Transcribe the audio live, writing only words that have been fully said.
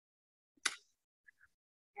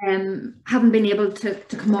haven't been able to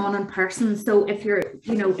come on in person. So if you're,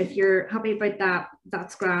 if you're happy about that,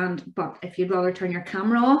 that's grand. But if you'd rather turn your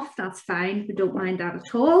camera off, that's fine. We don't mind that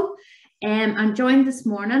at all. I'm joined this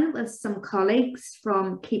morning with some colleagues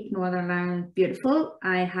from Keep Northern Ireland Beautiful.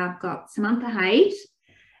 I have got Samantha Hyde,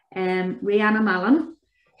 Rihanna Mallon,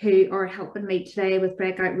 who are helping me today with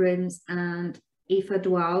breakout rooms, and Aoife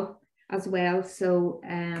Dwal as well. So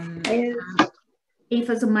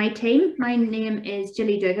Aoife's on my team. My name is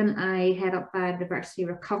Gilly Dugan. I head up biodiversity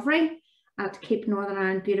recovery at Keep Northern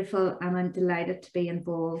Ireland Beautiful, and I'm delighted to be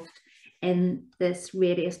involved in this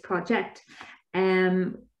Radius project.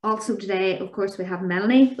 Also today, of course, we have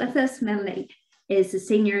Melanie with us. Melanie is the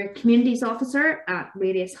Senior Communities Officer at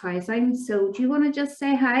Radius Housing. So do you want to just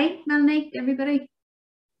say hi, Melanie, everybody?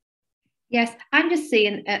 Yes, I'm just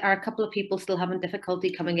seeing are a couple of people still having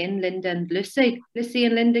difficulty coming in, Linda and Lucy. Lucy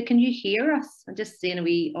and Linda, can you hear us? I'm just seeing a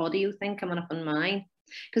wee audio thing coming up on mine,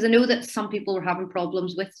 because I know that some people are having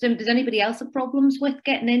problems with Zoom. Does anybody else have problems with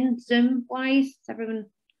getting in Zoom-wise? Is everyone?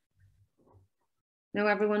 No,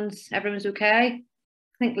 everyone's okay?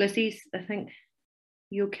 I think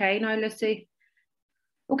you okay now, Lucy?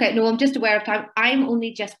 Okay, no, I'm just aware of time. I'm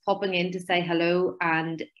only just popping in to say hello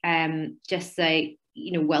and just say,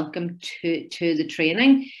 welcome to the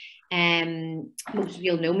training. Most of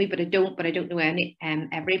you'll know me, but I don't know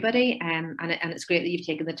everybody. And it's great that you've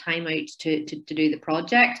taken the time out to do the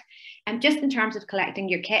project. And just in terms of collecting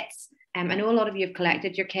your kits, I know a lot of you have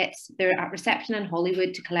collected your kits. They're at reception in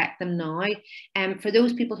Hollywood to collect them now. For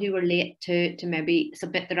those people who were late to maybe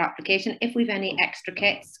submit their application, if we've any extra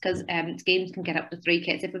kits, because schemes can get up to 3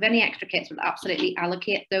 kits, if we've any extra kits, we'll absolutely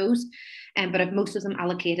allocate those. But I've most of them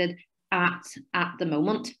allocated at the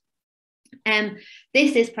moment.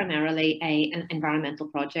 This is primarily an environmental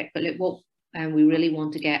project, but look, what we really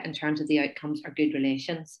want to get in terms of the outcomes are good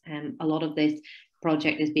relations. A lot of this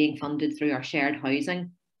project is being funded through our shared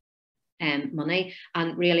housing money,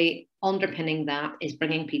 and really underpinning that is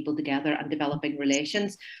bringing people together and developing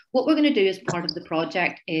relations. What we're going to do as part of the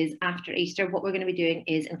project is, after Easter, what we're going to be doing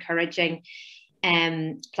is encouraging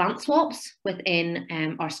plant swaps within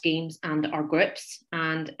our schemes and our groups,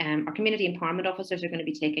 and our community empowerment officers are going to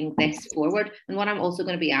be taking this forward. And what I'm also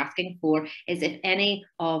going to be asking for is if any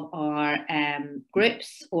of our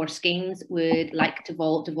groups or schemes would like to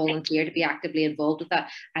volunteer to be actively involved with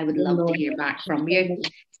that, I would love to hear back from you.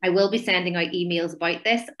 I will be sending out emails about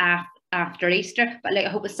this after Easter, but I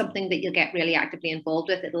hope it's something that you'll get really actively involved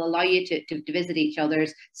with. It'll allow you to visit each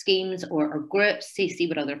other's schemes or groups, see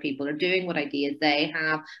what other people are doing, what ideas they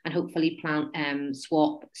have, and hopefully plant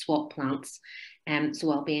swap plants.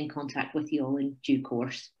 So I'll be in contact with you all in due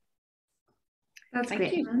course. That's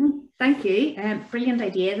great. Thank you. Brilliant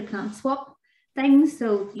idea, the plant swap thing.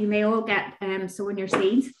 So you may all get sowing your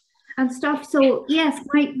seeds and stuff. So yes,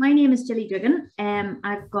 my name is Gilly Dugan.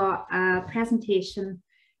 I've got a presentation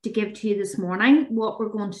to give to you this morning. What we're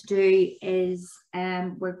going to do is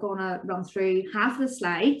we're going to run through half of the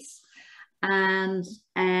slides, and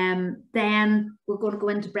then we're going to go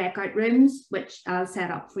into breakout rooms, which I'll set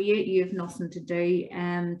up for you. You have nothing to do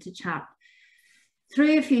to chat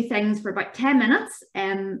through a few things for about 10 minutes.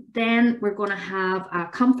 Then we're going to have a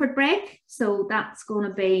comfort break. So that's going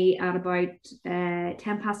to be at about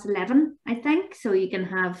 11:10, I think. So you can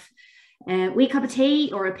have a wee cup of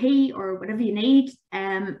tea or a pea or whatever you need.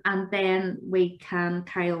 And then we can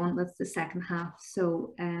carry on with the second half.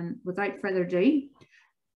 So without further ado,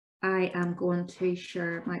 I am going to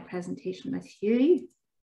share my presentation with you.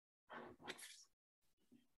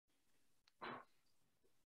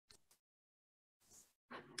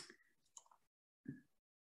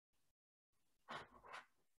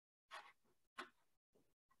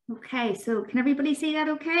 Okay, so can everybody see that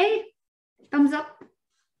okay? Thumbs up.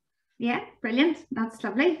 Yeah, brilliant. That's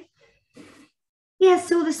lovely. Yeah,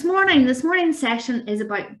 so this morning's session is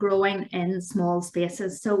about growing in small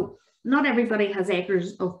spaces. So not everybody has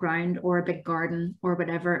acres of ground or a big garden or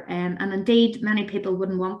whatever. And indeed, many people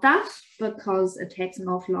wouldn't want that because it takes an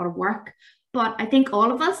awful lot of work. But I think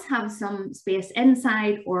all of us have some space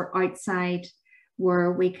inside or outside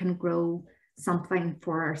where we can grow something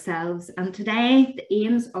for ourselves. And today the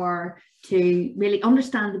aims are to really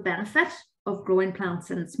understand the benefit of growing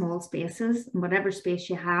plants in small spaces, in whatever space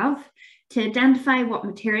you have, to identify what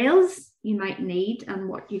materials you might need and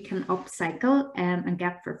what you can upcycle and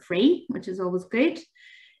get for free, which is always good.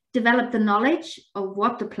 Develop the knowledge of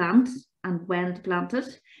what to plant and when to plant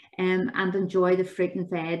it, and enjoy the fruit and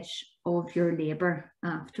veg of your labour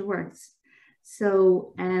afterwards.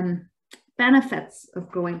 So benefits of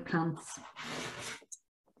growing plants.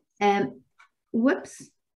 Whoops,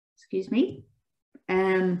 excuse me.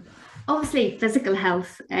 obviously physical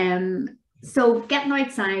health. So getting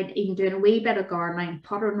outside, even doing a wee bit of gardening,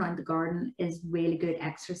 pottering around the garden is really good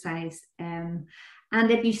exercise. And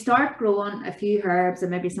if you start growing a few herbs and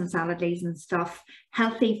maybe some salad leaves and stuff,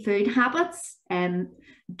 healthy food habits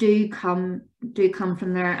do come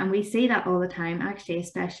from there. And we see that all the time, actually,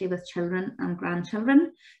 especially with children and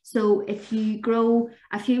grandchildren. So if you grow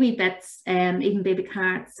a few wee bits, even baby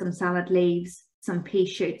carrots, some salad leaves, some pea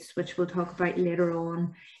shoots, which we'll talk about later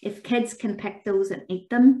on. If kids can pick those and eat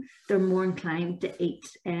them, they're more inclined to eat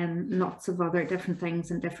lots of other different things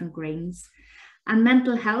and different greens. And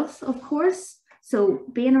mental health, of course. So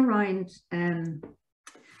being around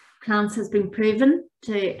plants has been proven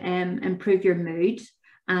to improve your mood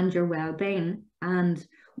and your well-being. And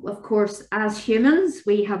of course, as humans,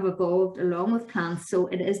 we have evolved along with plants. So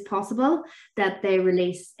it is possible that they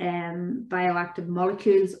release bioactive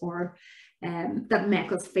molecules or that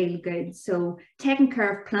make us feel good. So taking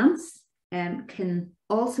care of plants can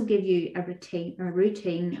also give you a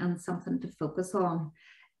routine and something to focus on.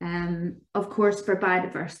 Of course, for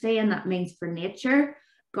biodiversity, and that means for nature,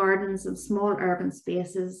 gardens and small urban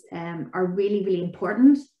spaces are really, really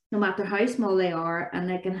important, no matter how small they are, and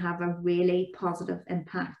they can have a really positive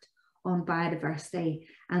impact on biodiversity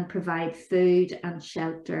and provide food and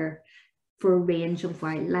shelter for a range of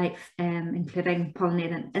wildlife, including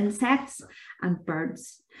pollinating insects and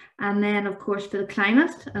birds. And then, of course, for the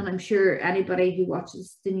climate, and I'm sure anybody who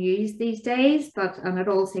watches the news these days, and it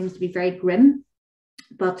all seems to be very grim,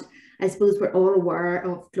 but I suppose we're all aware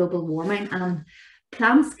of global warming, and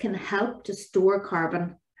plants can help to store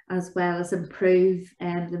carbon as well as improve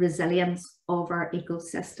the resilience of our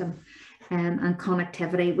ecosystem and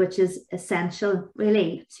connectivity, which is essential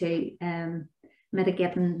really to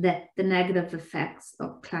mitigating the negative effects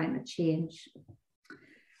of climate change.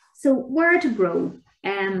 So where to grow?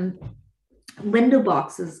 Window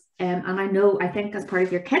boxes, and I think as part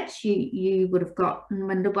of your kit you would have gotten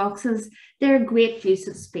window boxes. They're a great use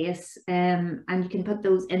of space, and you can put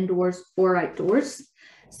those indoors or outdoors.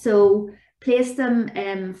 So place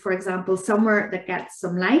them for example somewhere that gets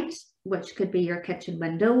some light, which could be your kitchen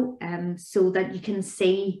window, so that you can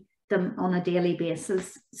see them on a daily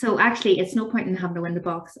basis. So actually it's no point in having a window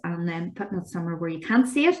box and then putting it somewhere where you can't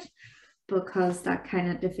see it, because that kind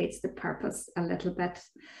of defeats the purpose a little bit.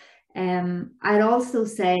 I'd also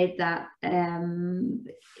say that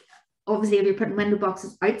obviously if you're putting window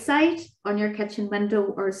boxes outside on your kitchen window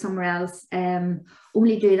or somewhere else,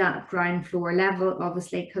 only do that at ground floor level,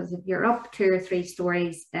 obviously, because if you're up 2 or 3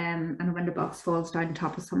 stories and a window box falls down on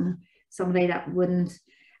top of somebody, that wouldn't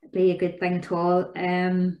be a good thing at all.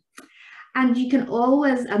 And you can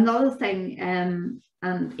always, another thing, and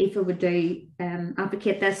Aoife would do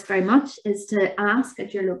advocate this very much, is to ask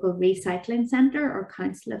at your local recycling centre or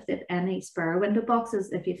council if they have any spare window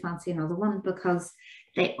boxes if you fancy another one, because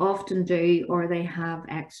they often do, or they have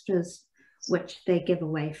extras which they give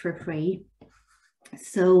away for free.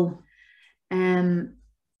 So and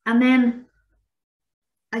then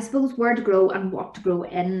I suppose where to grow and what to grow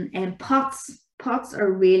in pots. Pots are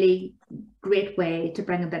a really great way to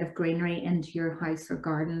bring a bit of greenery into your house or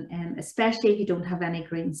garden, especially if you don't have any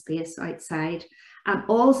green space outside. And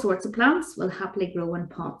all sorts of plants will happily grow in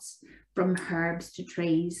pots, from herbs to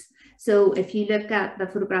trees. So if you look at the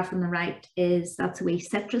photograph on the right, that's a wee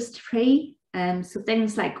citrus tree. So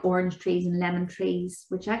things like orange trees and lemon trees,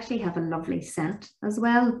 which actually have a lovely scent as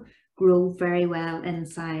well, grow very well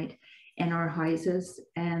inside in our houses.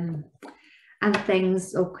 And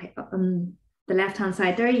things, okay, the left hand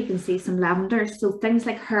side there you can see some lavender. So things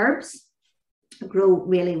like herbs grow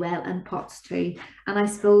really well in pots too. And I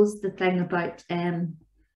suppose the thing about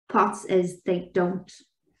pots is they don't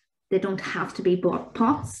have to be bought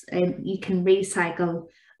pots, and you can recycle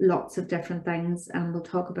lots of different things, and we'll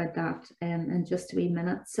talk about that in just a wee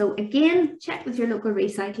minute. So again, check with your local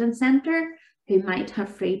recycling centre who might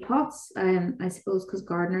have free pots, I suppose, because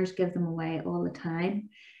gardeners give them away all the time.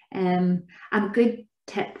 And a good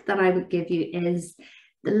tip that I would give you is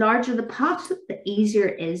the larger the pot, the easier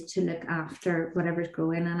it is to look after whatever's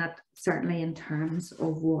growing in it, certainly in terms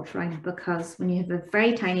of watering, because when you have a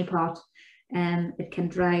very tiny pot, it can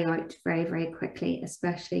dry out very, very quickly,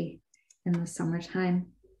 especially in the summertime.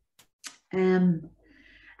 And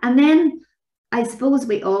then I suppose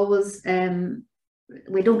we don't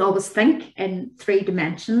always think in 3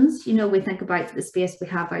 dimensions. You know, we think about the space we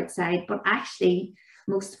have outside, but actually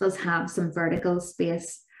most of us have some vertical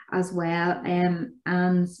space as well.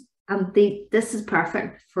 This is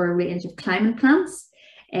perfect for a range of climbing plants,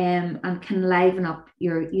 and can liven up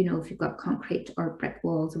your, if you've got concrete or brick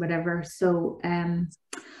walls or whatever. So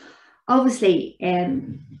obviously,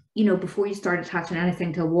 you know, before you start attaching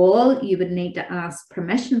anything to a wall, you would need to ask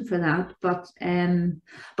permission for that. But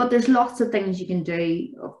there's lots of things you can do.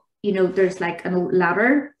 You know, there's like an old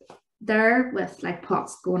ladder there with like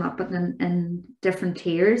pots going up in different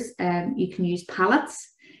tiers. You can use pallets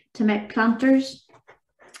to make planters.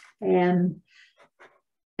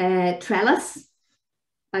 Trellis.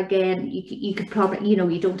 Again, you could probably, you know,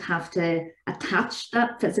 you don't have to attach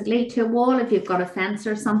that physically to a wall if you've got a fence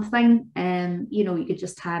or something. You know, you could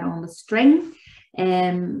just tie it on with string.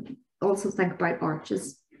 Also think about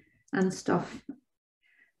arches and stuff.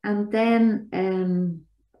 And then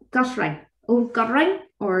guttering, old guttering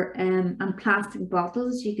or and plastic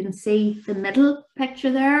bottles. You can see the middle picture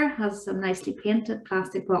there has some nicely painted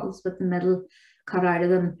plastic bottles with the middle cut out of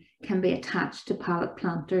them, can be attached to pallet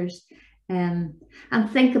planters. And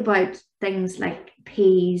think about things like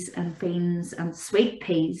peas and beans and sweet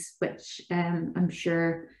peas, which I'm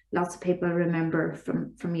sure lots of people remember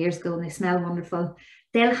from years ago, and they smell wonderful.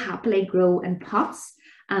 They'll happily grow in pots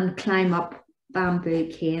and climb up bamboo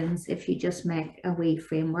canes if you just make a wee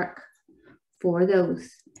framework for those.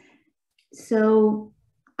 So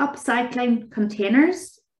upcycling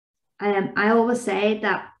containers. I always say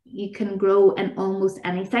that you can grow in almost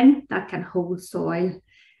anything that can hold soil.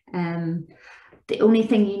 The only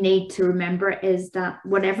thing you need to remember is that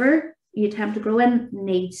whatever you attempt to grow in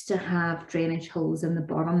needs to have drainage holes in the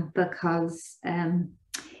bottom, because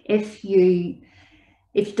if you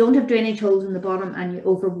don't have drainage holes in the bottom and you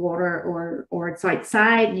overwater or it's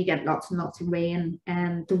outside and you get lots and lots of rain,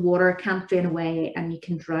 the water can't drain away and you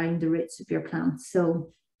can drown the roots of your plants.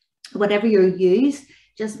 So whatever you use,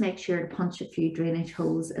 just make sure to punch a few drainage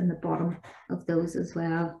holes in the bottom of those as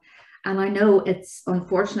well. And I know it's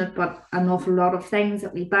unfortunate, but an awful lot of things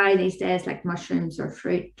that we buy these days, like mushrooms or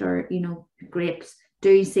fruit or, you know, grapes,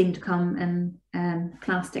 do seem to come in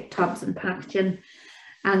plastic tubs and packaging.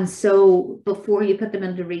 And so before you put them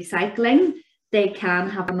into recycling, they can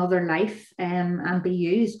have another life and be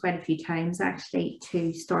used quite a few times actually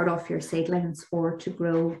to start off your seedlings or to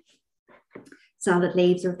grow salad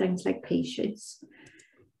leaves or things like pea shoots.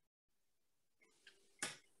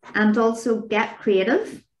 And also get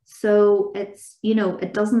creative. So it's, you know,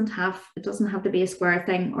 it doesn't have to be a square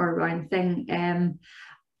thing or a round thing. An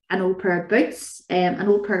old pair of boots, an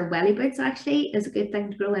old pair of welly boots actually is a good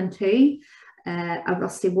thing to grow into. A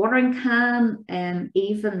rusty watering can,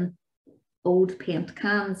 even old paint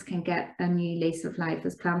cans can get a new lease of life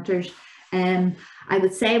as planters. I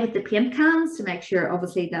would say with the paint cans, to make sure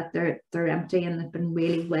obviously that they're empty and they've been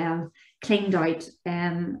really well cleaned out.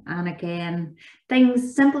 And again,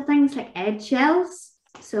 simple things like egg shells.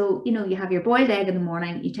 So, you know, you have your boiled egg in the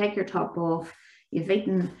morning, you take your top off, you've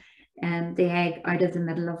eaten the egg out of the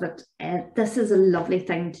middle of it. This is a lovely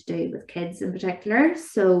thing to do with kids in particular.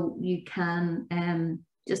 So you can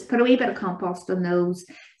just put a wee bit of compost on those,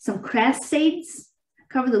 some cress seeds,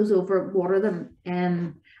 cover those over, water them.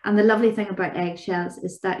 And the lovely thing about eggshells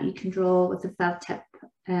is that you can draw with a felt tip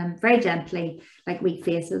very gently, like wee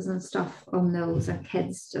faces and stuff on those, and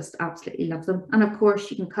kids just absolutely love them. And of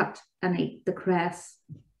course you can cut and eat the cress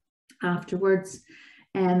afterwards.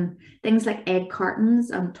 Things like egg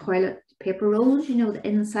cartons and toilet paper rolls, you know, the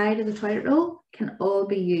inside of the toilet roll, can all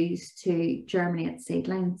be used to germinate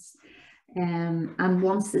seedlings. And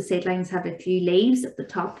once the seedlings have a few leaves at the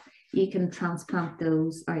top, you can transplant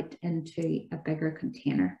those out into a bigger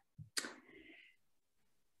container.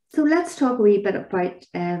 So let's talk a wee bit about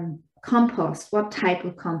compost. What type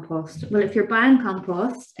of compost? Well, if you're buying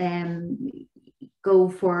compost, go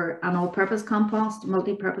for an all-purpose compost,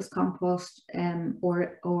 multi-purpose compost,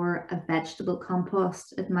 or a vegetable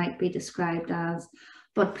compost, it might be described as.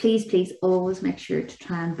 But please always make sure to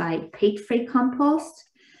try and buy peat-free compost.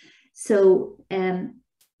 So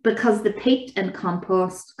because the peat in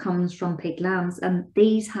compost comes from peatlands, and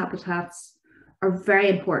these habitats are very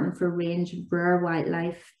important for a range of rare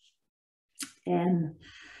wildlife and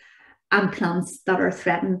plants that are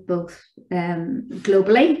threatened both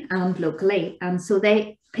globally and locally. And so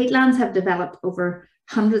peatlands have developed over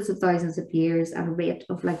hundreds of thousands of years at a rate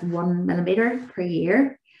of like 1 millimeter per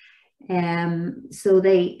year. So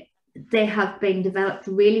they have been developed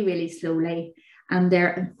really, really slowly, and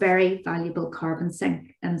they're a very valuable carbon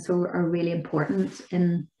sink, and so are really important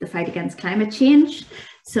in the fight against climate change.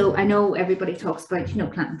 So I know everybody talks about, you know,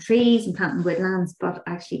 planting trees and planting woodlands, but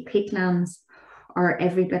actually peatlands are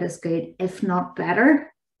every bit as good, if not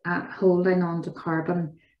better, at holding on to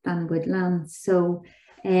carbon than woodlands. So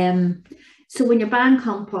so when you're buying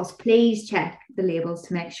compost, please check the labels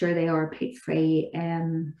to make sure they are peat free.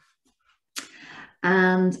 And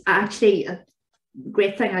actually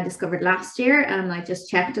great thing I discovered last year, and I just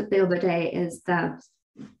checked it the other day, is that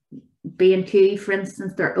B&Q, for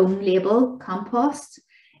instance, their own label compost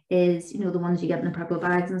is, you know, the ones you get in the purple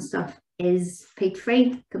bags and stuff, is peat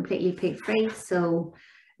free, completely peat free. So,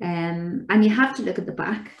 and you have to look at the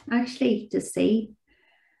back actually to see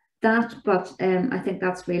that, but I think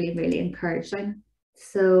that's really, really encouraging.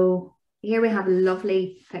 So here we have a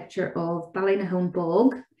lovely picture of Ballynahoon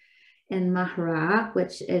Bog in Maghera,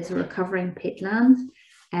 which is a recovering peatland.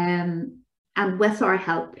 And with our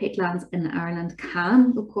help, peatlands in Ireland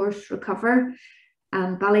can, of course, recover.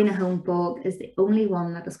 And Ballynahoon Bog is the only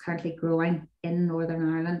one that is currently growing in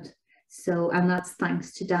Northern Ireland. So, and that's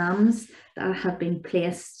thanks to dams that have been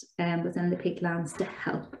placed within the peatlands to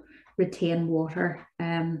help retain water,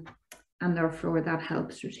 and therefore that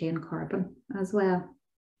helps retain carbon as well.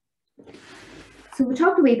 So we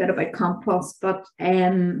talked a wee bit about compost, but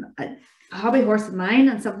a hobby horse of mine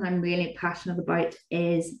and something I'm really passionate about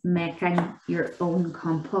is making your own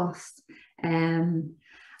compost. And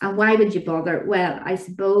why would you bother? Well, I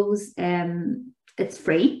suppose it's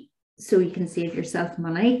free, so you can save yourself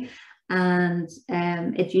money, and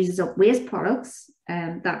it uses up waste products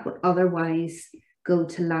that would otherwise go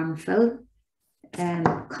to landfill.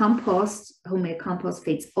 Compost, homemade compost,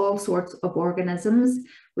 feeds all sorts of organisms,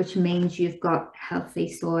 which means you've got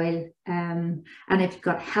healthy soil. And if you've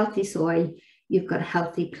got healthy soil, you've got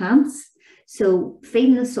healthy plants. So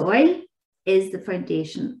feeding the soil is the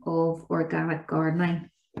foundation of organic gardening.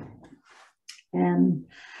 And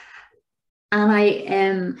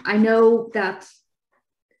I know that,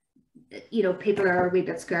 you know, people are a wee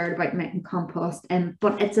bit scared about making compost,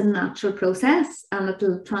 but it's a natural process, and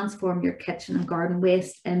it'll transform your kitchen and garden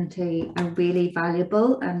waste into a really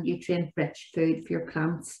valuable and nutrient-rich food for your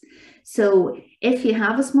plants. So if you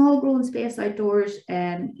have a small growing space outdoors,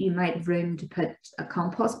 you might have room to put a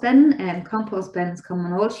compost bin. Compost bins come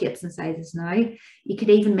in all shapes and sizes now. You could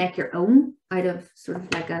even make your own out of sort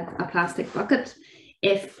of like a plastic bucket.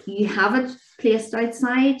 If you have it placed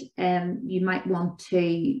outside, you might want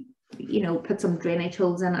to, you know, put some drainage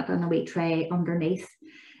holes in it and a wee tray underneath.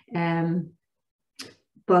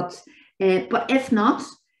 But if not,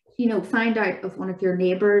 you know, find out if one of your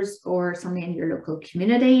neighbours or somebody in your local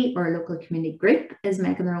community or local community group is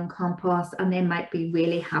making their own compost, and they might be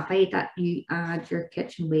really happy that you add your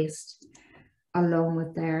kitchen waste along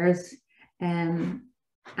with theirs. And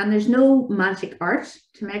there's no magic art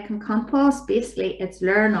to making compost. Basically, it's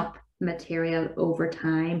layering up material over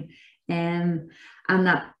time, and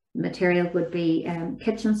that material would be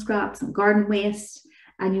kitchen scraps and garden waste,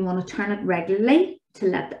 and you want to turn it regularly to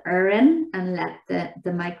let the air in and let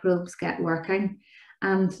the microbes get working,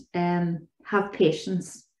 and have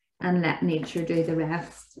patience and let nature do the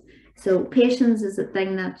rest. So patience is a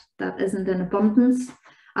thing that isn't in abundance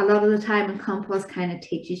a lot of the time, and compost kind of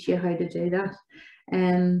teaches you how to do that.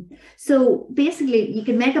 So basically you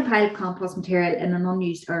can make a pile of compost material in an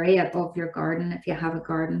unused area of your garden if you have a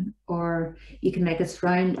garden, or you can make a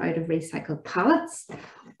surround out of recycled pallets,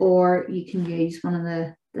 or you can use one of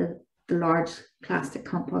the large plastic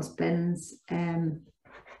compost bins. And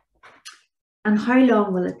how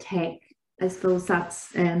long will it take? I suppose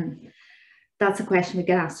that's a question we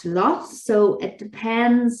get asked a lot. So it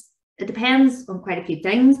depends on quite a few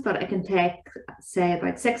things, but it can take, say,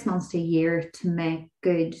 about 6 months to a year to make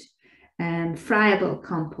good friable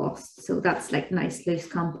compost. So that's like nice loose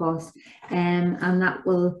compost, and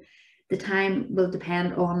the time will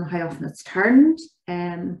depend on how often it's turned,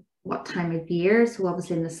 what time of year. So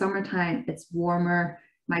obviously in the summertime it's warmer,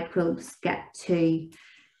 microbes get to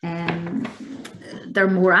they're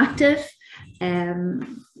more active.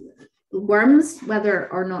 Worms,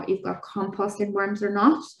 whether or not you've got composting worms or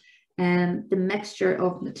not, the mixture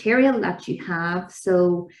of material that you have.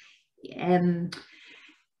 So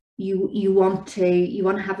you want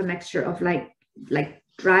to have a mixture of like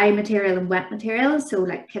dry material and wet material. So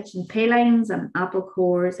like kitchen peelings and apple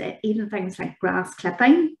cores, even things like grass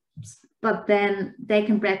clipping, but then they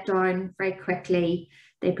can break down very quickly.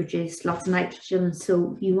 They produce lots of nitrogen.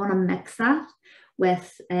 So you want to mix that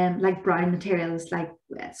with like brown materials, like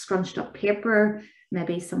scrunched up paper,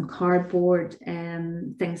 maybe some cardboard,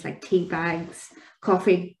 things like tea bags,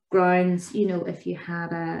 coffee grounds. You know, if you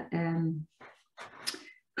had a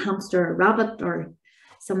hamster or rabbit, or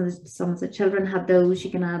some of the children had those,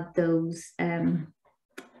 you can add those.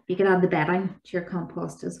 You can add the bedding to your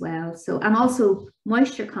compost as well. So, and also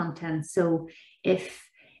moisture content. So if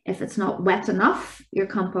it's not wet enough, your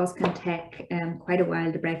compost can take quite a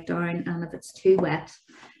while to break down, and if it's too wet,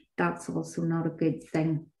 that's also not a good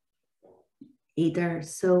thing either.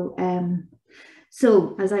 So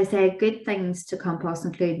So, as I say, good things to compost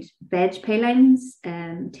include veg peelings,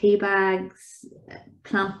 tea bags,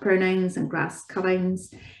 plant prunings and grass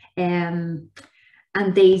cuttings. And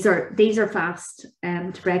these are fast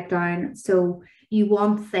to break down. So you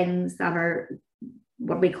want things that are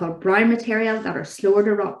what we call brown material, that are slower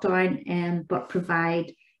to rot down, but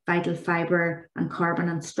provide vital fibre and carbon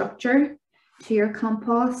and structure to your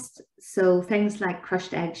compost. So things like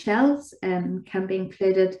crushed eggshells can be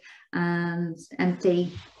included, and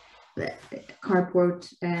empty cardboard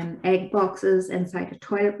egg boxes inside of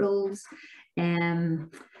toilet rolls, and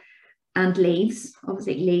leaves.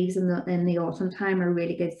 Obviously leaves in the autumn time are a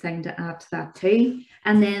really good thing to add to that too.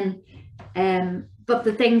 And then but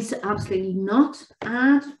the things to absolutely not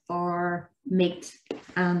add are meat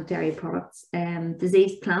and dairy products,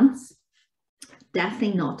 diseased plants,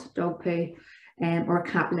 definitely not dog poo, or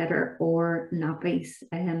cat litter or nappies,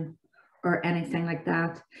 or anything like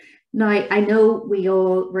that. Now, I know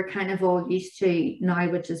we're kind of all used to now,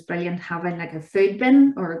 which is brilliant, having like a food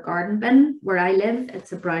bin or a garden bin. Where I live,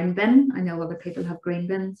 it's a brown bin. I know other people have green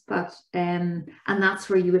bins, but and that's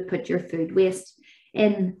where you would put your food waste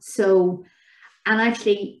in. So, and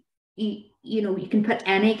actually, you can put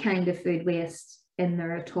any kind of food waste in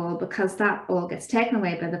there at all, because that all gets taken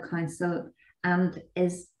away by the council and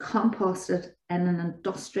is composted in an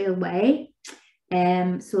industrial way.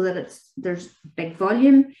 So that there's big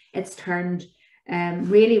volume, it's turned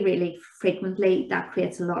really, really frequently. That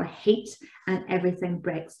creates a lot of heat and everything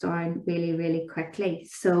breaks down really, really quickly.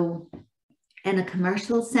 So in a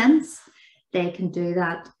commercial sense, they can do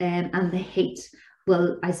that, and the heat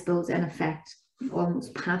will, I suppose, in effect,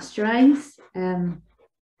 almost pasteurize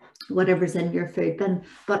whatever's in your food bin.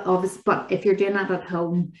 But if you're doing that at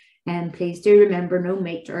home, please do remember no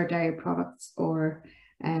meat or dairy products or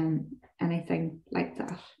anything like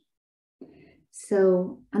that.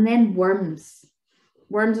 So, and then worms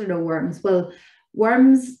or no worms. Well,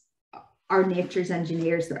 worms are nature's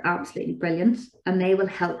engineers. They're absolutely brilliant, and they will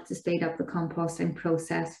help to speed up the composting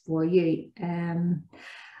process for you. And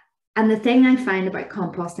the thing I find about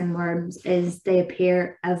composting worms is they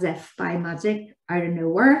appear as if by magic out of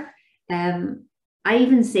nowhere. I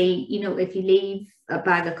even see, if you leave a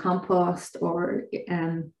bag of compost or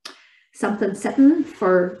something sitting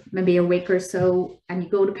for maybe a week or so, and you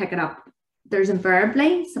go to pick it up, there's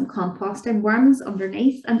invariably some composting worms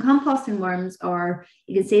underneath. And composting worms are,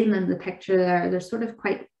 you can see them in the picture there, they're sort of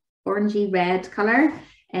quite orangey red colour,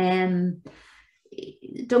 and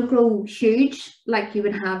don't grow huge like you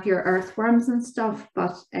would have your earthworms and stuff,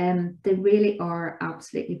 but they really are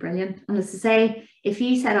absolutely brilliant. And as I say, if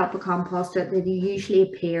you set up a composter, they usually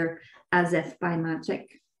appear as if by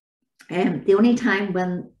magic. The only time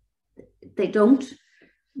when they don't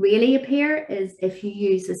really appear is if you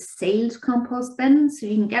use a sealed compost bin. So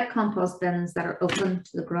you can get compost bins that are open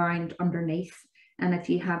to the ground underneath, and if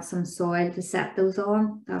you have some soil to set those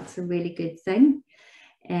on, that's a really good thing.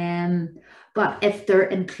 But if they're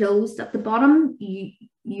enclosed at the bottom,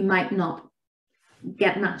 you might not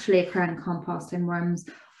get naturally occurring composting worms.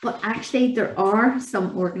 But actually, there are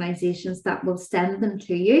some organisations that will send them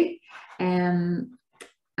to you, and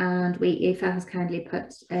Aoife has kindly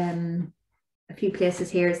put a few places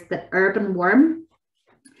here. Is the Urban Worm.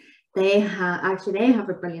 They have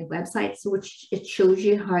a brilliant website, so it shows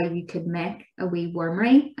you how you could make a wee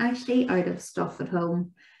wormery actually out of stuff at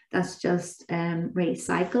home that's just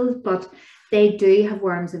recycled. But they do have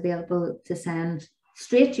worms available to send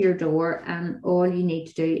straight to your door, and all you need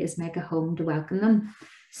to do is make a home to welcome them.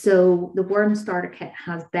 So the worm starter kit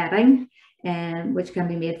has bedding, which can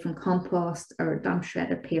be made from compost or damp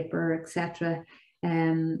shredded paper, etc.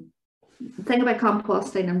 The thing about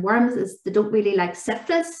composting and worms is they don't really like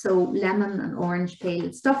citrus, so lemon and orange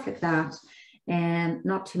peel, stuff like that, and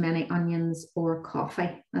not too many onions or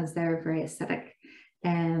coffee, as they're very acidic.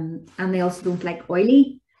 And they also don't like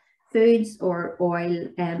oily foods or oil,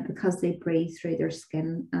 because they breathe through their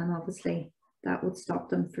skin, and obviously that would stop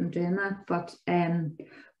them from doing that.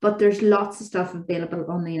 But there's lots of stuff available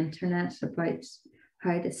on the internet about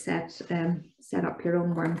how to set up your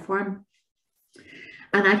own worm farm.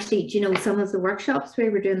 And actually, some of the workshops we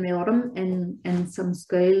were doing in the autumn in some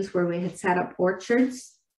schools where we had set up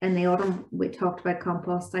orchards in the autumn, we talked about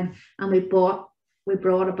composting, and we brought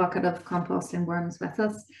a bucket of composting worms with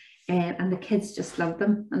us, and the kids just loved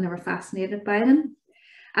them and they were fascinated by them.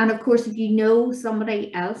 And of course, if you know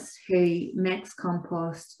somebody else who makes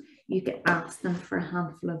compost, you can ask them for a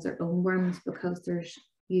handful of their own worms, because there's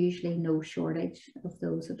usually no shortage of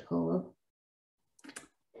those at all.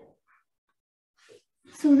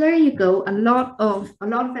 So there you go, a lot of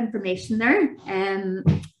information there.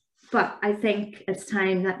 But I think it's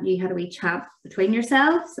time that you had a wee chat between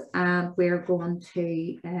yourselves, and we're going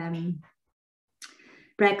to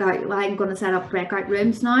breakout. Well, I'm going to set up breakout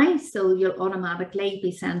rooms now, so you'll automatically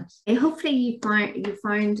be sent. Hopefully you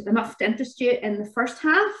found enough to interest you in the first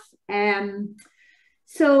half.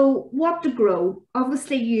 So what to grow?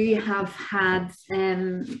 Obviously you have had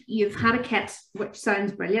you've had a kit, which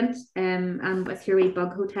sounds brilliant, and with your wee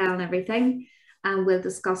bug hotel and everything, and we'll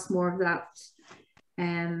discuss more of that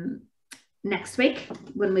next week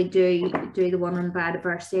when we do the one on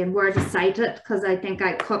biodiversity. And we're decided, because I think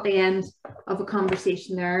I caught the end of a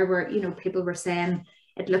conversation there where, you know, people were saying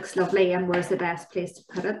it looks lovely and where's the best place to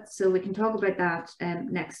put it. So we can talk about that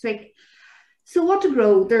next week. So what to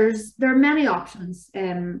grow? There are many options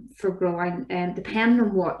for growing, depending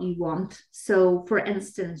on what you want. So for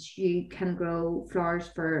instance, you can grow flowers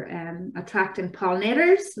for attracting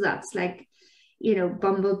pollinators. So that's like, you know,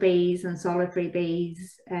 bumblebees and solitary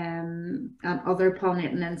bees and other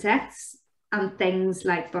pollinating insects, and things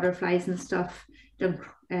like butterflies and stuff to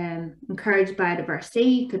encourage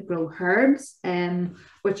biodiversity. You could grow herbs,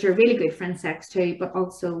 which are really good for insects too, but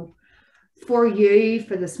also for you,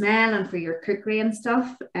 for the smell and for your cookery and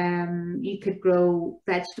stuff. You could grow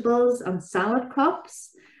vegetables and salad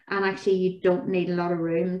crops, and actually you don't need a lot of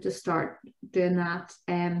room to start doing that.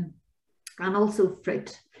 And also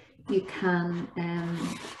fruit. You can,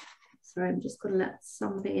 sorry, I'm just going to let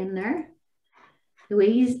somebody in there.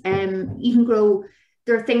 Louise, you can grow,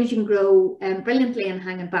 there are things you can grow brilliantly in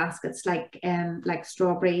hanging baskets, like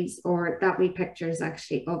strawberries, or that wee picture is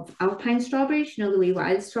actually of alpine strawberries, you know, the wee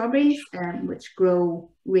wild strawberries, which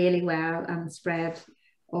grow really well and spread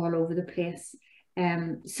all over the place.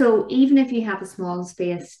 So even if you have a small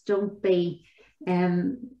space, don't be,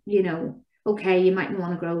 you know, okay, you mightn't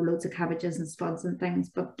want to grow loads of cabbages and spuds and things,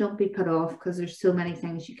 but don't be put off, because there's so many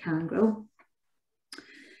things you can grow.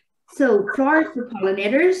 So flowers for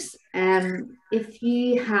pollinators. If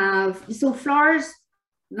you have, so flowers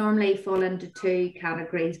normally fall into two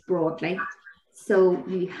categories broadly. So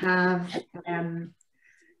you have annual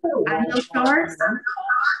flowers.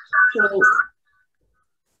 So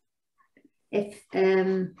if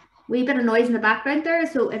wee bit of noise in the background there.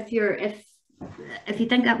 So if you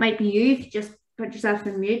think that might be you, if you just put yourself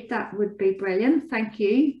in mute, that would be brilliant. Thank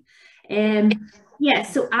you. Yeah,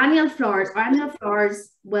 so annual flowers. Annual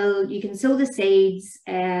flowers, well, you can sow the seeds,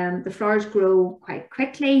 the flowers grow quite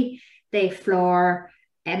quickly, they flower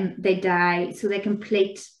and they die, so they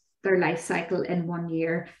complete their life cycle in 1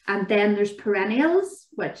 year. And then there's perennials,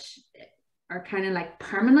 which are kind of like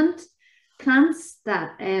permanent plants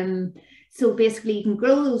that so basically you can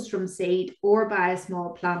grow those from seed or buy a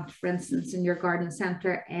small plant, for instance, in your garden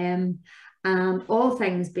centre, and all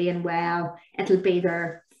things being well, it'll be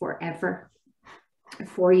there forever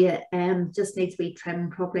for you. Just needs to be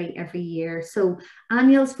trimmed probably every year. So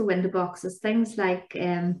annuals for window boxes, things like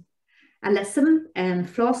alyssum,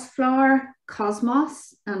 floss flower,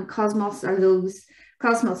 cosmos. Cosmos are those,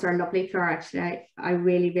 cosmos are a lovely flower actually. I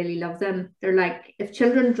really, really love them. They're like, if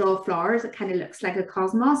children draw flowers, it kind of looks like a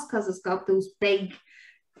cosmos because it's got those big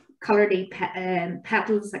coloured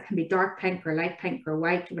petals that can be dark pink or light pink or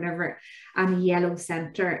white or whatever, and a yellow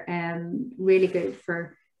centre. Really good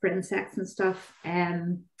for insects and stuff.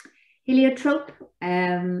 Heliotrope,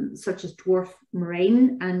 such as dwarf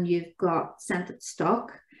marine, and you've got scented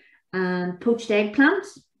stock, and poached eggplant,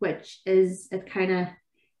 which is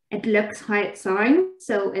it looks how it sounds.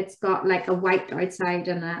 So it's got like a white outside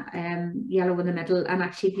and a yellow in the middle. And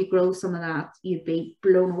actually, if you grow some of that, you'd be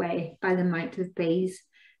blown away by the amount of bees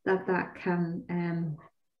that can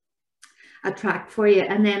attract for you.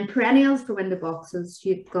 And then perennials for window boxes,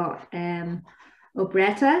 you've got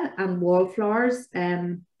obretta and wallflowers,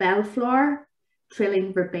 bellflower,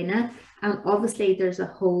 trilling verbena, and obviously there's a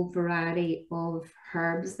whole variety of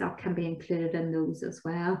herbs that can be included in those as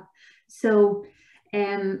well. So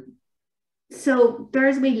so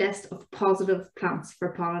there's a wee list of positive plants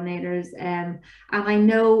for pollinators, and I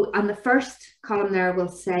know on the first column there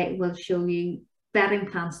will show you bedding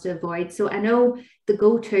plants to avoid. So I know the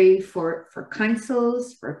go-to for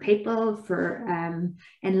councils, for people, for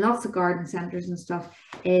in lots of garden centres and stuff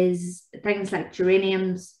is things like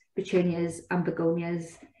geraniums, petunias and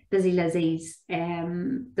begonias, busy lizzies,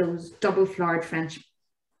 those double flowered French,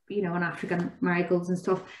 you know, and African marigolds and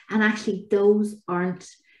stuff. And actually those aren't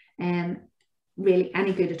really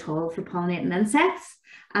any good at all for pollinating insects,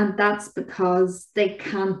 and that's because they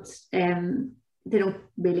can't they don't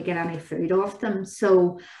really get any food off them.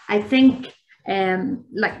 So I think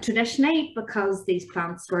like traditionally, because these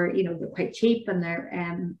plants were, you know, they're quite cheap and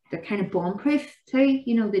they're kind of bomb proof too,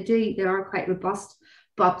 you know, they are quite robust.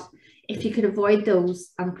 But if you could avoid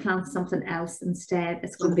those and plant something else instead,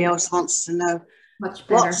 it's going to Somebody be else wants to know much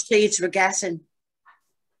better. what seeds we're getting.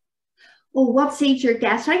 Oh, what seeds you're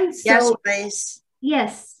getting? Yes, So, please.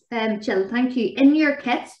 yes, Jill, thank you. In your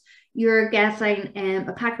kit, you're getting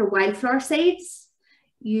a pack of wildflower seeds.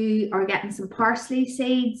 You are getting some parsley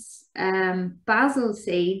seeds, basil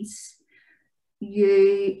seeds.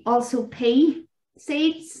 You also pea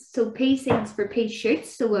seeds. So pea seeds for pea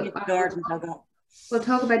shoots. So we'll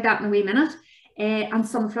talk about that in a wee minute. And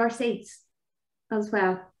sunflower seeds as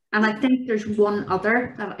well. And I think there's one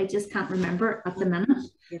other that I just can't remember at the minute.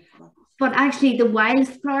 But actually the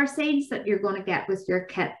wildflower seeds that you're going to get with your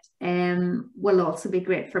kit will also be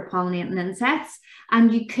great for pollinating insects.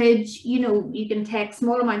 And you could, you can take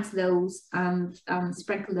small amounts of those and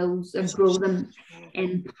sprinkle those and grow them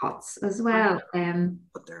in pots as well.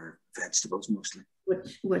 But they're vegetables mostly.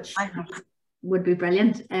 Which would be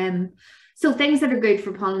brilliant. So things that are good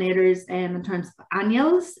for pollinators in terms of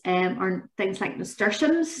annuals are things like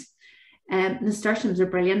nasturtiums. Nasturtiums are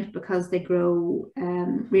brilliant because they grow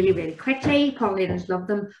really, really quickly. Pollinators love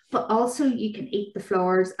them, but also you can eat the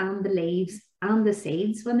flowers and the leaves and the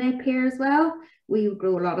seeds when they appear as well. We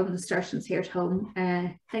grow a lot of nasturtiums here at home.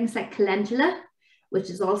 Things like calendula, which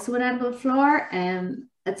is also an edible flower.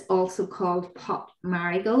 It's also called pot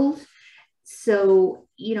marigold. So,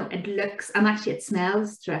 it looks, and actually it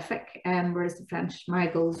smells terrific, whereas the French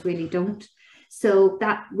marigolds really don't. So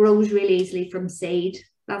that grows really easily from seed.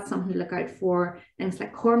 That's something to look out for. Things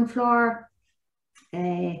like cornflower,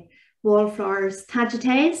 wallflowers,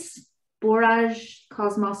 tagetes, borage,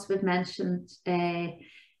 cosmos we've mentioned,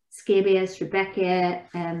 scabious, rudbeckia,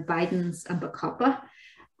 bidens and bacopa.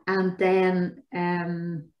 And then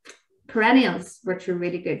perennials, which are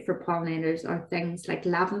really good for pollinators, are things like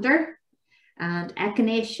lavender and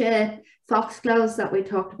echinacea, foxgloves that we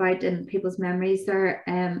talked about in people's memories there,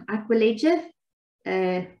 aquilegia,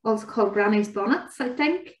 also called granny's bonnets, I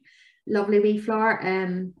think. Lovely wee flower.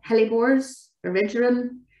 Hellebores,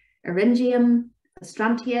 erigerum, eryngium,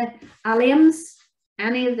 astrantia, alliums,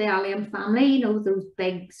 any of the allium family, those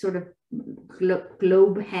big sort of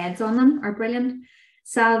globe heads on them are brilliant.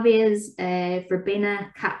 Salvias,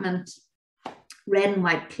 verbena, catmint, red and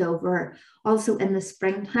white clover. Also in the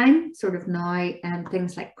springtime, sort of now,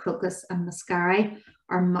 things like crocus and mascari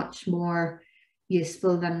are much more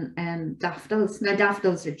useful than daffodils. Now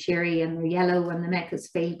daffodils are cheery and they're yellow and they make us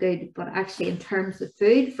feel good, but actually in terms of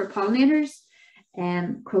food for pollinators,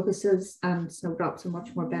 crocuses and snowdrops are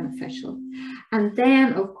much more beneficial. And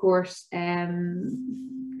then of course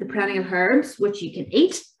the perennial herbs, which you can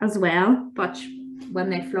eat as well, but when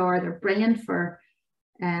they flower they're brilliant for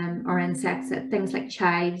our insects. Things like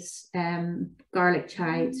chives, garlic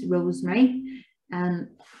chives, rosemary. And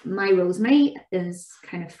my rosemary is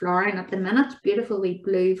kind of flowering at the minute, beautiful wee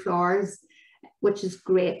blue flowers, which is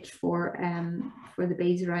great for the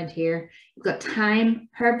bees around here. You've got thyme.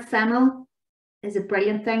 Herb fennel is a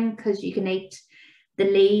brilliant thing because you can eat the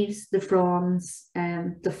leaves, the fronds,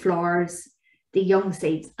 the flowers, the young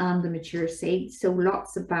seeds and the mature seeds. So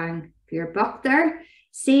lots of bang for your buck there.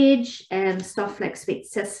 Sage, stuff like sweet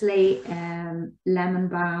cicely, lemon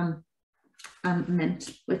balm and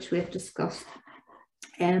mint, which we've discussed.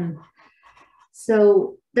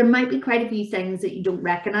 So there might be quite a few things that you don't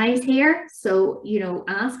recognize here. So,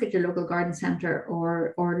 ask at your local garden centre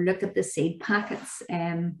or look at the seed packets.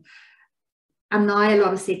 And now a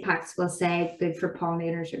lot of seed packets will say good for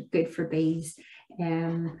pollinators or good for bees.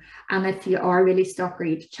 And if you are really stuck or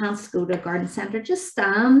you have a chance to go to a garden centre, just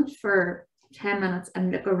stand for 10 minutes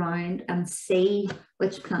and look around and see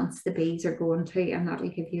which plants the bees are going to, and that'll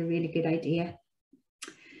give you a really good idea.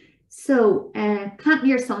 So planting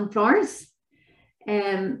your sunflowers.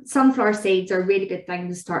 Sunflower seeds are a really good thing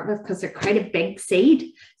to start with because they're quite a big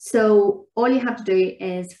seed. So all you have to do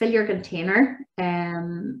is fill your container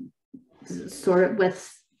sort of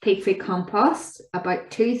with peat-free compost, about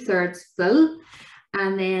 2/3 full,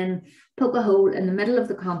 and then poke a hole in the middle of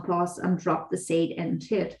the compost and drop the seed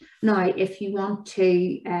into it. Now, if you want to,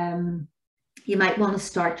 you might want to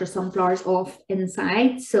start your sunflowers off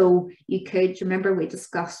inside. So you could, remember we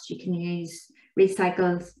discussed, you can use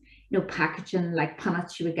recycled, packaging like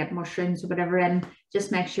punnets, you would get mushrooms or whatever in.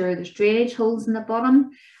 Just make sure there's drainage holes in the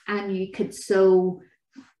bottom, and you could sow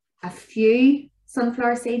a few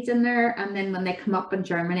sunflower seeds in there, and then when they come up and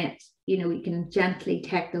germinate, you can gently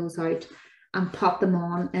take those out and pop them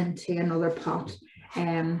on into another pot.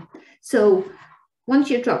 So once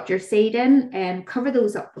you've dropped your seed in, cover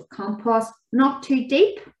those up with compost, not too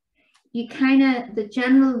deep. The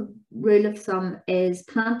general rule of thumb is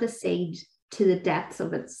plant the seed to the depths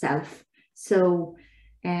of itself. So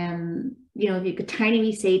You know, if you've got tiny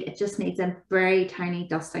wee seed, it just needs a very tiny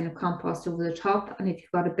dusting of compost over the top. And if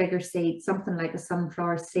you've got a bigger seed, something like a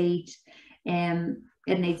sunflower seed,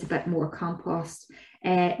 it needs a bit more compost.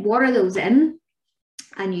 Water those in,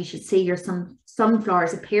 and you should see your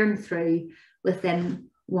sunflowers appearing through within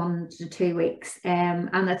 1 to 2 weeks. And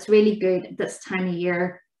that's really good at this time of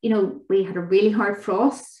year. You know, we had a really hard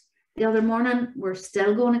frost the other morning. We're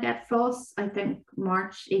still going to get frost, I think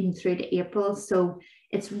March, even through to April. So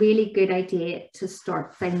it's really good idea to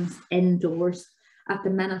start things indoors at the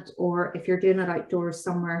minute, or if you're doing it outdoors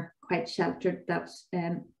somewhere quite sheltered that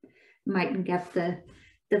mightn't get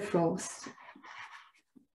the frost.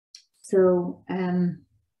 So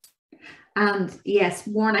and yes,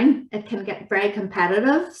 warning, it can get very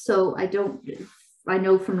competitive. So I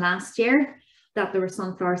know from last year that there were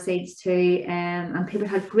sunflower seeds too, and people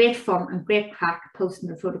had great fun and great crack posting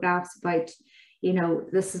their photographs about, you know,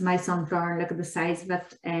 this is my sunflower, look at the size of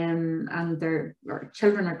it, and their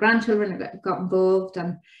children or grandchildren got involved,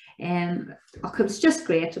 and it was just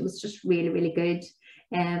great. It was just really, really good.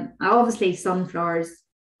 Obviously sunflowers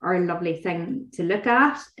are a lovely thing to look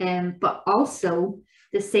at, but also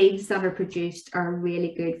the seeds that are produced are a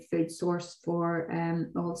really good food source for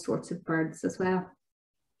all sorts of birds as well.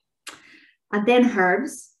 And then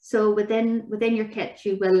herbs. So within your kit,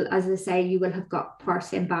 you will, as I say, you will have got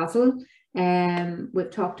parsley and basil.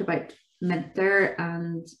 We've talked about mint there,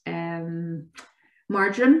 and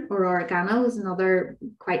marjoram or oregano is another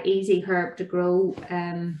quite easy herb to grow,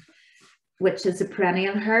 which is a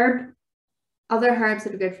perennial herb. Other herbs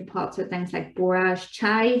that are good for pots are things like borage,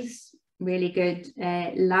 chives, really good.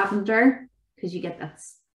 Lavender, because you get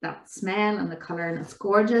that smell and the colour, and it's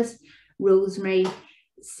gorgeous. Rosemary,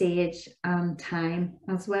 sage, and thyme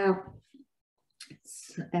as well.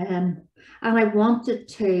 And I wanted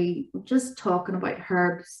to, just talking about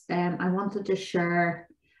herbs, I wanted to share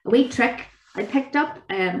a wee trick I picked up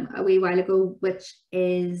a wee while ago, which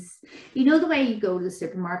is, you know, the way you go to the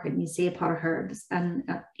supermarket and you see a pot of herbs, and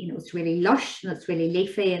you know, it's really lush and it's really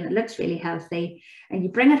leafy and it looks really healthy, and you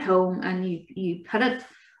bring it home and you put it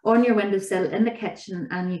on your windowsill in the kitchen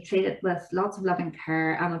and you treat it with lots of loving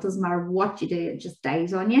care, and it doesn't matter what you do, it just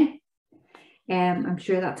dies on you. I'm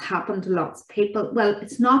sure that's happened to lots of people. Well,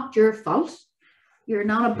 it's not your fault. You're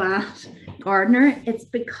not a bad gardener. It's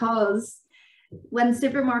because when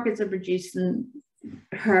supermarkets are producing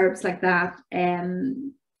herbs like that,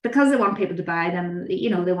 because they want people to buy them, you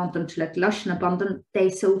know, they want them to look lush and abundant, they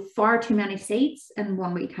sow far too many seeds in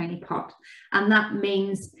one wee tiny pot. And that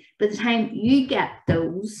means by the time you get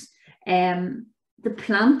those, the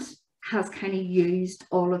plant has kind of used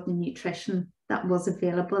all of the nutrition that was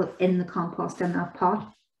available in the compost in that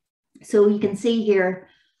pot. So you can see here,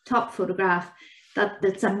 top photograph,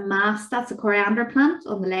 that's a mass, that's a coriander plant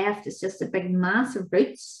on the left. It's just a big mass of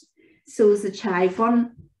roots. So is the chive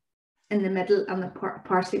one in the middle, and the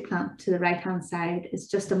parsley plant to the right hand side is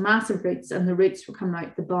just a mass of roots, and the roots will come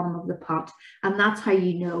out the bottom of the pot. And that's how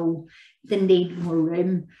you know they need more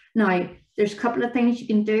room. Now, there's a couple of things you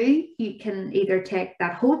can do. You can either take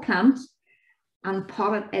that whole plant and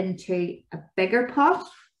pot it into a bigger pot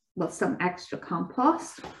with some extra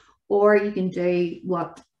compost, or you can do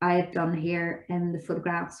what I've done here in the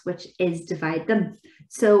photographs, which is divide them.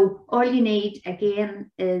 So all you need again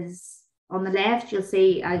is, on the left you'll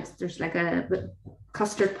see there's like a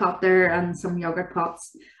custard pot there and some yogurt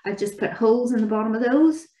pots. I've just put holes in the bottom of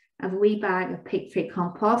those. I have a wee bag of peat-free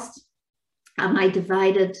compost, and I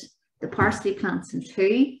divided the parsley plants in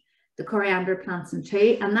two, the coriander plants in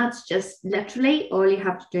two, and that's just literally all you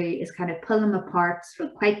have to do is kind of pull them apart sort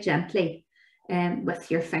of quite gently with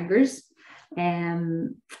your fingers.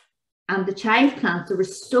 And the chive plants, there were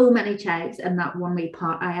so many chives in that one wee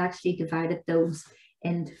pot, I actually divided those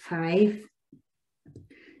into 5.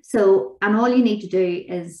 So, and all you need to do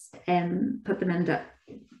is put them into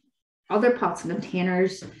other pots and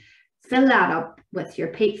containers, fill that up with your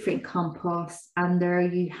peat-free compost, and there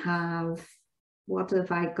you have, what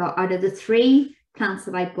have I got out of the 3 plants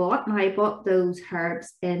that I bought? Now, I bought those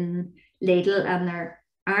herbs in Lidl, and they're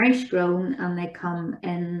Irish grown, and they come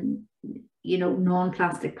in, you know,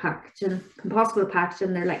 non-plastic packaging, compostable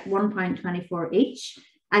packaging. They're like £1.24 each.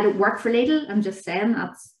 I don't work for Lidl, I'm just saying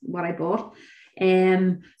that's what I bought.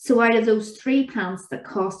 So out of those 3 plants that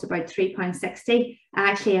cost about £3.60, I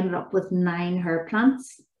actually ended up with 9 herb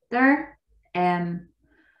plants there,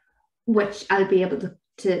 which I'll be able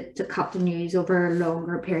to cut the news over a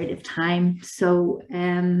longer period of time. So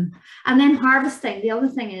and then harvesting, the other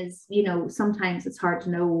thing is, you know, sometimes it's hard to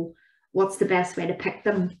know what's the best way to pick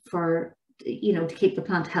them for, you know, to keep the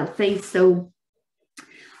plant healthy. So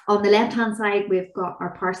On the left-hand side, we've got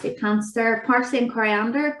our parsley plants there. Parsley and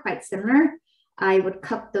coriander, quite similar. I would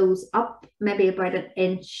cut those up maybe about an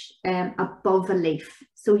inch above a leaf.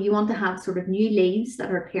 So you want to have sort of new leaves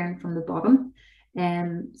that are appearing from the bottom,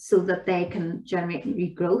 so that they can generate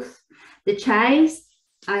new growth. The chives,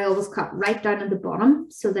 I always cut right down at the bottom,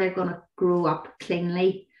 so they're going to grow up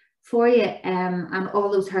cleanly for you. And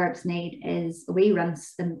all those herbs need is a wee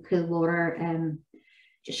rinse in cool water,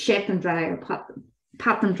 just shake them dry or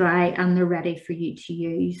pat them dry, and they're ready for you to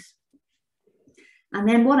use. And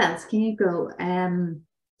then what else can you grow?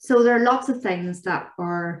 So there are lots of things that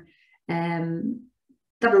are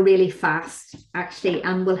really fast actually,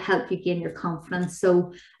 and will help you gain your confidence.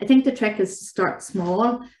 So I think the trick is to start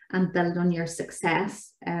small and build on your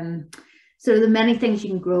success. So there are many things you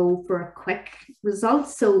can grow for a quick result.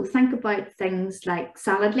 So think about things like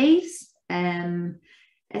salad leaves,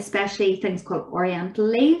 especially things called oriental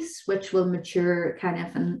leaves, which will mature kind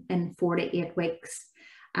of in 4 to 8 weeks.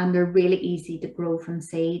 And they're really easy to grow from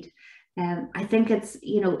seed. I think it's,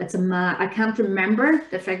 I can't remember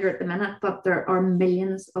the figure at the minute, but there are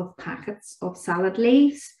millions of packets of salad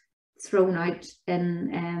leaves thrown out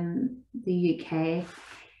in the UK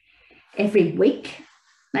every week,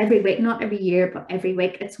 not every year, but every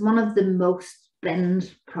week. It's one of the most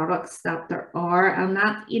binned products that there are. And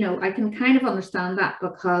that, I can kind of understand that,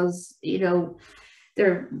 because,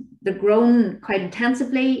 they're grown quite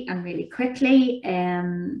intensively and really quickly.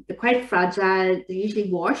 They're quite fragile. They're usually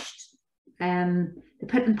washed. They're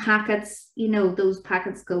put in packets. Those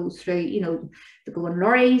packets go through, they go in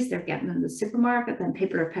lorries, they're getting in the supermarket, then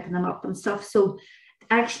people are picking them up and stuff. So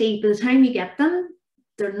actually, by the time you get them,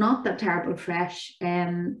 they're not that terrible fresh.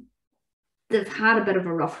 They've had a bit of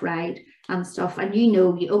a rough ride and stuff. And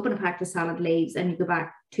you open a pack of salad leaves and you go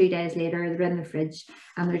back 2 days later, they're in the fridge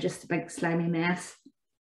and they're just a big slimy mess.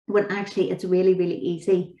 When actually it's really, really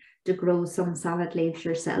easy to grow some salad leaves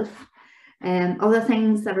yourself. Other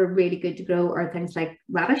things that are really good to grow are things like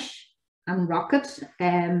radish and rocket.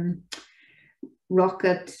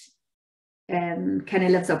 Rocket kind of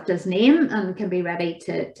lives up to his name and can be ready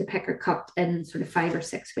to pick or cut in sort of 5 or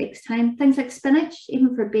 6 weeks time. Things like spinach,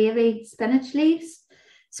 even for baby spinach leaves.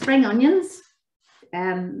 Spring onions,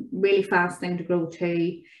 really fast thing to grow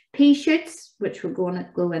too. Pea shoots, which we're going to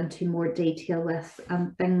go into more detail with,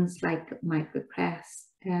 and things like microcress.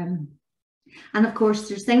 And of course,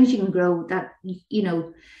 there's things you can grow that,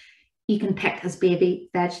 you can pick as baby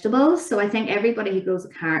vegetables. So I think everybody who grows a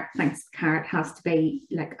carrot thinks the carrot has to be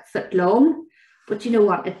like a foot long, but you know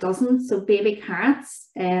what, it doesn't. So baby carrots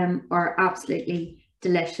are absolutely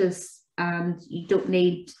delicious, and you don't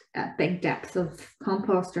need a big depth of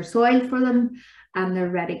compost or soil for them, and they're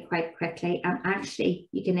ready quite quickly. And actually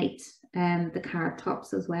you can eat the carrot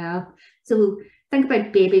tops as well. So think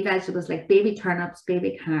about baby vegetables like baby turnips,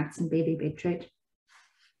 baby carrots, and baby beetroot.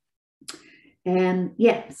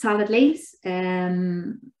 Yeah, salad leaves,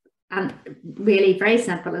 and really very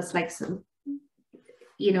simple. It's like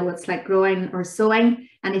it's like growing or sowing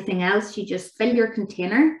anything else. You just fill your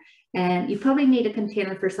container, and you probably need a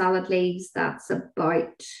container for salad leaves that's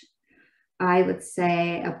about, I would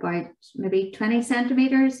say, about maybe 20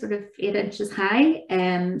 centimeters, sort of 8 inches high.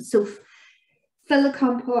 So fill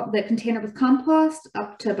the container with compost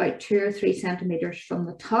up to about 2 or 3 centimeters from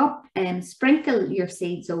the top, and sprinkle your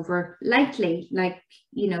seeds over lightly, like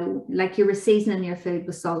you were seasoning your food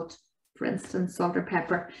with salt, for instance, salt or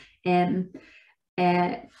pepper.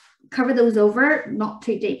 Cover those over, not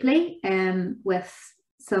too deeply, with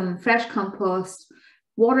some fresh compost.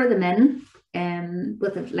 Water them in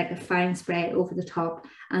with a fine spray over the top,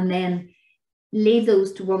 and then leave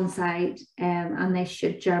those to one side, and they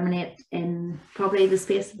should germinate in probably the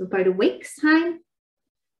space of about a week's time,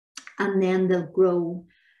 and then they'll grow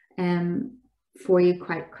for you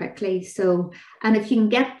quite quickly. So, and if you can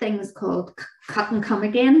get things called cut and come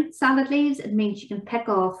again salad leaves, it means you can pick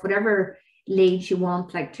off whatever leaves you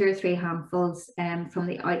want, like 2 or 3 handfuls from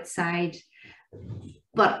the outside,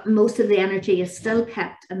 but most of the energy is still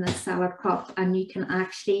kept in the salad crop, and you can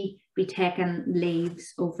actually be taking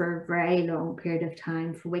leaves over a very long period of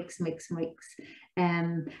time, for weeks and weeks and weeks.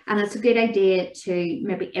 And it's a good idea to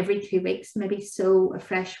maybe every 2 weeks maybe sow a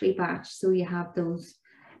fresh wee batch, so you have those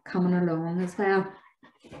coming along as well.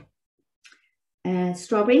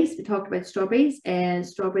 Strawberries, we talked about strawberries.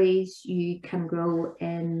 Strawberries you can grow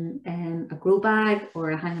in a grow bag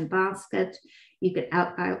or a hanging basket. You could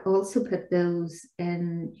also put those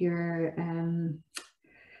in your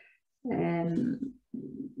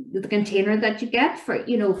the container that you get for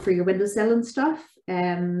your windowsill and stuff.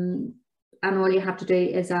 And all you have to do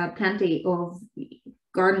is add plenty of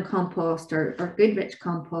garden compost or good rich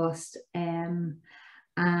compost, and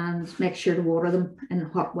and make sure to water them in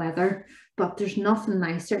hot weather. But there's nothing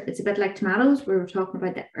nicer. It's a bit like tomatoes. We were talking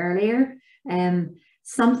about that earlier.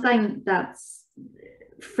 Something that's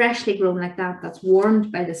freshly grown like that, that's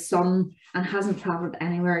warmed by the sun and hasn't traveled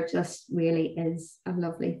anywhere, just really is a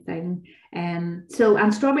lovely thing. And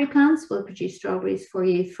strawberry plants will produce strawberries for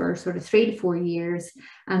you for sort of 3 to 4 years,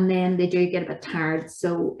 and then they do get a bit tired,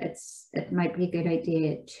 so it might be a good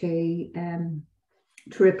idea to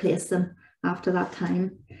replace them after that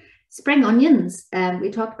time. Spring onions,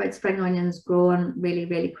 we talked about spring onions growing really,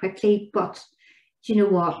 really quickly, but do you know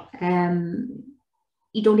what?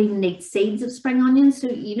 You don't even need seeds of spring onions. So,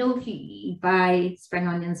 you know, if you buy spring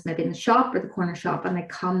onions maybe in the shop or the corner shop, and they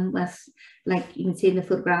come with, like you can see in the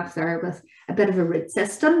photographs there, with a bit of a root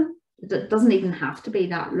system. It doesn't even have to be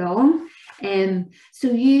that long. So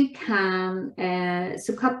you can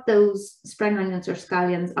cut those spring onions or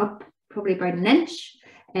scallions up probably about an inch.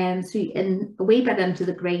 So in a wee bit into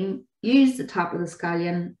the green, use the top of the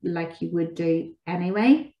scallion like you would do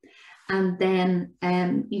anyway. And then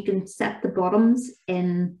you can set the bottoms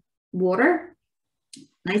in water,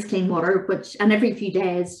 nice clean water, and every few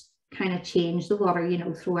days kind of change the water, you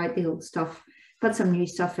know, throw out the old stuff, put some new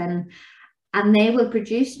stuff in, and they will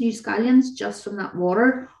produce new scallions just from that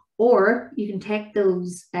water. Or you can take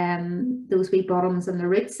those wee bottoms in the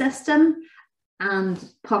root system and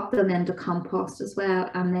pop them into compost as well,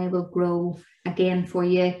 and they will grow again for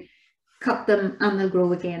you. Cut them and they'll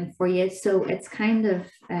grow again for you. So it's kind of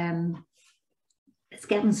it's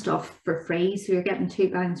getting stuff for free. So you're getting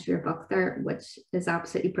 £2 for your buck there, which is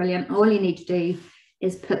absolutely brilliant. All you need to do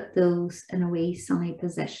is put those in a wee sunny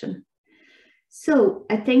position. So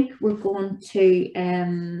I think we're going to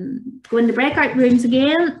go into breakout rooms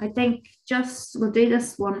again. I think we'll do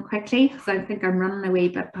this one quickly because I think I'm running a wee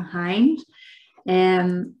bit behind.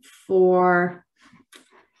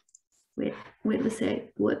 Wait a sec.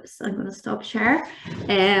 Whoops, I'm going to stop share.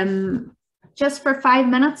 Just for 5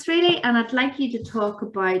 minutes really, and I'd like you to talk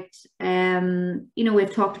about, you know,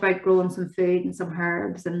 we've talked about growing some food and some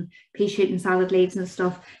herbs and pea shoot and salad leaves and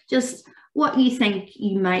stuff. Just what you think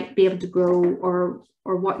you might be able to grow, or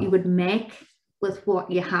what you would make with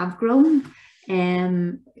what you have grown.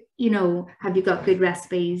 You know, have you got good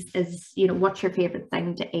recipes? You know, what's your favorite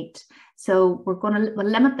thing to eat? So we'll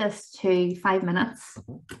limit this to 5 minutes,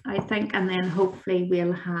 I think, and then hopefully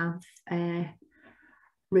we'll have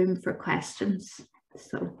room for questions.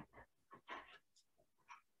 So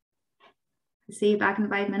see you back in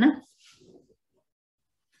 5 minutes.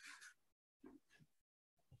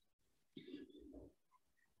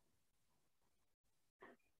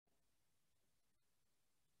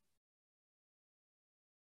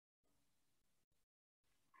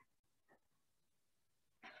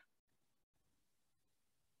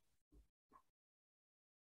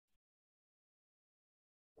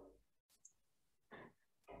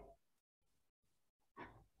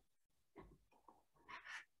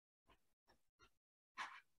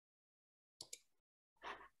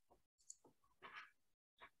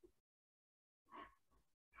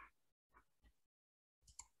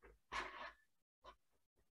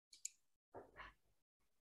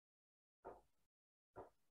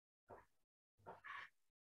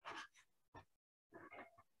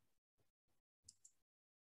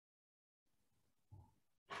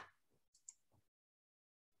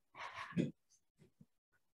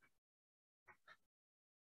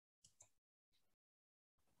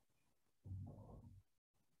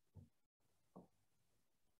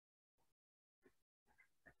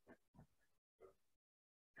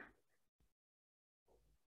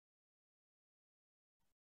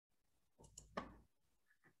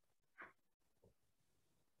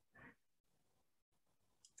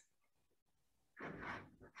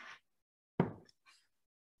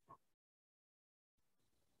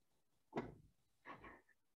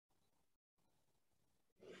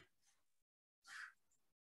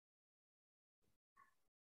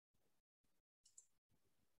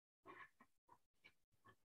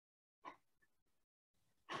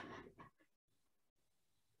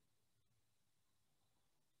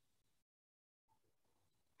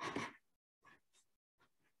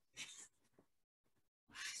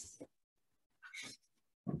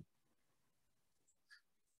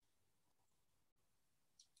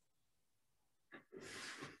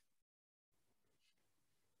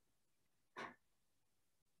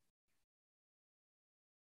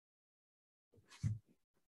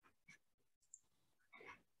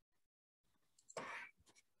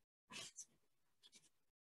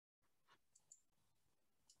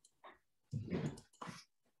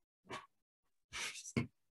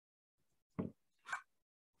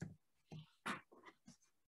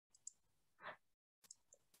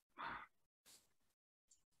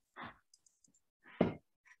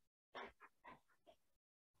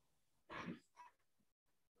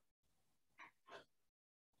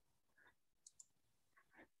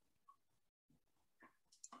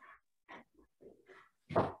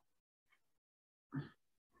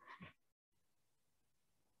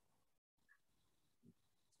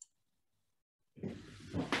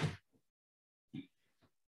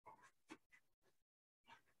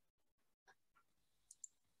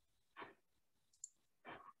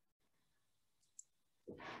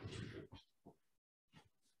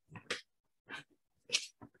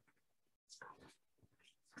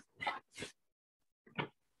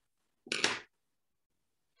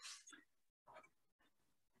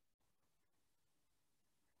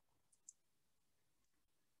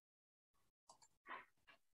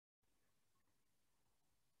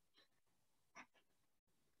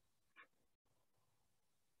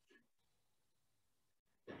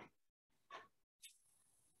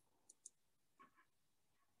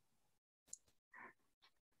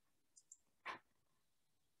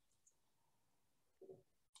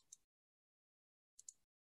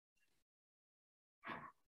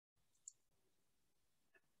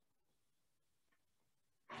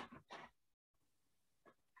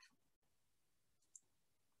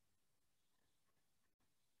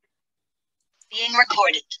 Being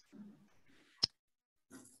recorded.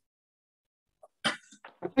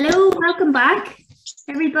 Hello, welcome back,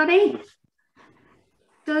 everybody.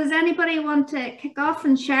 Does anybody want to kick off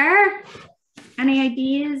and share any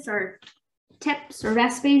ideas or tips or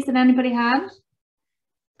recipes that anybody had?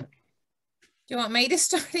 Do you want me to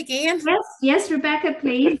start again? Yes, Rebecca,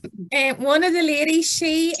 please. One of the ladies,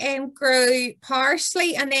 she grew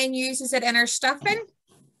parsley and then uses it in her stuffing.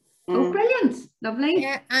 Oh, brilliant. Lovely.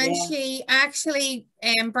 Yeah, and she actually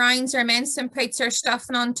browns her mince and puts her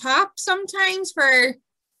stuffing on top sometimes for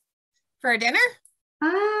dinner.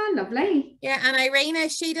 Ah, lovely. Yeah, and Irina,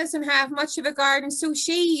 she doesn't have much of a garden, so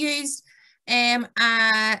she used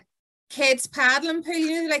a kids paddling pool,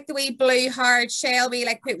 you know, like the wee blue hard shell, we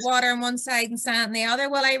like put water on one side and sand on the other.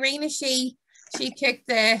 Well, Irina, she took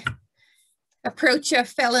the approach of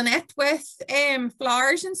filling it with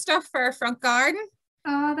flowers and stuff for her front garden.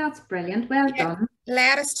 Oh, that's brilliant. Well done.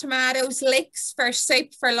 Lettuce, tomatoes, leeks for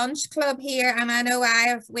soup for lunch club here, and I know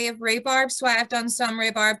we have rhubarb, so I've done some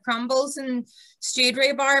rhubarb crumbles and stewed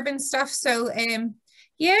rhubarb and stuff. So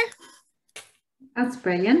yeah, that's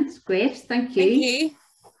brilliant. Great, thank you. Thank you.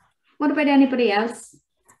 What about anybody else?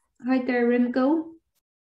 How'd their room go?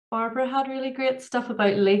 Barbara had really great stuff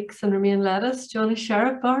about leeks and romaine lettuce. Do you want to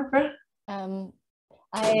share it, Barbara? You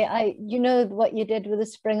know what you did with the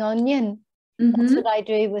spring onion. That's what I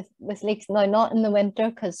do with leeks now, not in the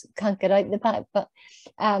winter because can't get out the back, but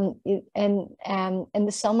in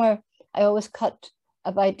the summer I always cut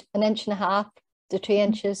about 1.5 to 2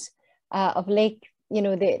 inches of leek, you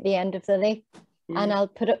know, the end of the leek, and I'll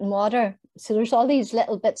put it in water. So there's all these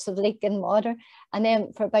little bits of leek in water, and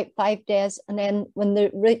then for about 5 days, and then when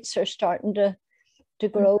the roots are starting to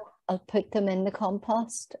grow, I'll put them in the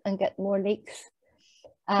compost and get more leeks.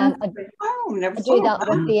 I do that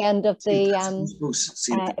at the end of the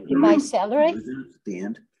if you buy celery,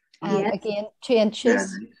 again 2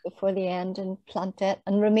 inches before the end and plant it.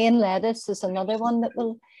 And romaine lettuce is another one that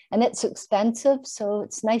will, and it's expensive, so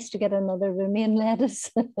it's nice to get another romaine lettuce.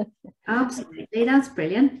 Absolutely, that's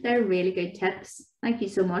brilliant. They're really good tips. Thank you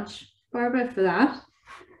so much, Barbara, for that.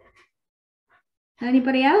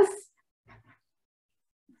 Anybody else?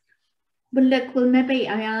 Well, look, well, maybe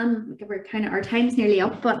we're kind of, our time's nearly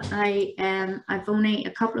up, but I've only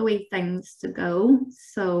a couple of wee things to go,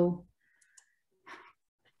 so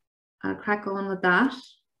I'll crack on with that.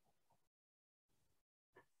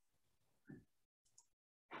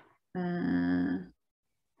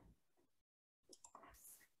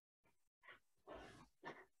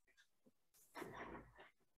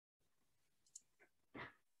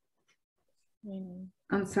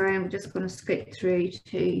 I'm sorry, I'm just going to skip through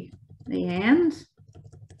to the end.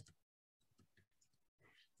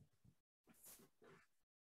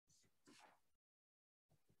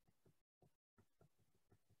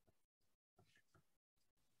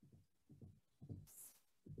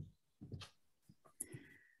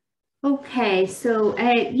 Okay, so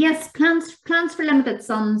yes, plants for limited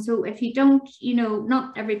sun. So if you don't, you know,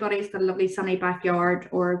 not everybody's got a lovely sunny backyard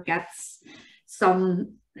or gets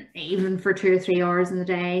sun even for 2 or 3 hours in the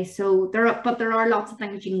day. So there are lots of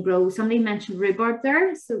things you can grow. Somebody mentioned rhubarb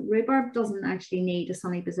there. So rhubarb doesn't actually need a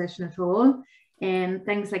sunny position at all. And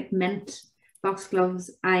things like mint,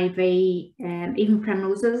 foxgloves, ivy, even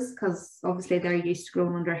primroses, because obviously they're used to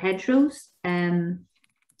growing under hedgerows,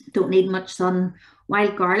 don't need much sun.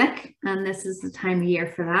 Wild garlic, and this is the time of year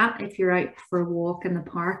for that. If you're out for a walk in the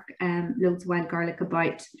park, loads of wild garlic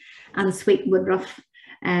about, and sweet woodruff,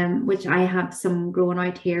 which I have some growing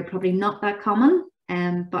out here, probably not that common,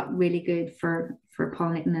 but really good for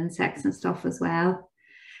pollinating insects and stuff as well.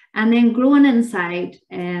 And then growing inside,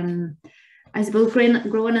 I suppose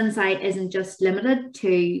growing inside isn't just limited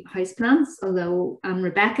to houseplants, although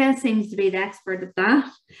Rebecca seems to be the expert at that.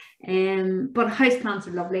 But houseplants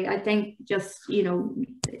are lovely. I think just, you know,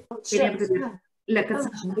 being able to look at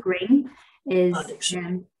something green is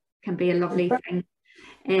can be a lovely thing.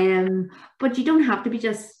 But you don't have to be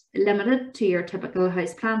just limited to your typical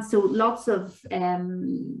houseplants. So lots of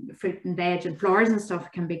fruit and veg and flowers and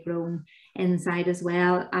stuff can be grown inside as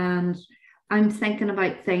well. And I'm thinking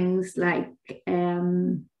about things like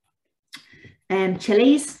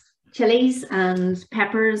chilies and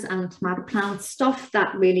peppers and tomato plants, stuff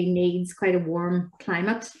that really needs quite a warm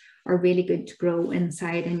climate, are really good to grow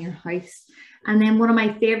inside in your house. And then one of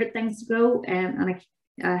my favorite things to grow, and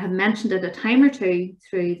I have mentioned it a time or two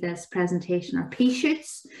through this presentation, are pea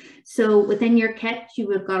shoots. So within your kit, you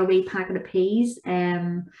would have got a wee packet of peas,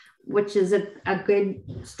 which is a good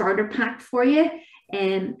starter pack for you.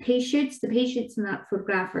 The pea shoots in that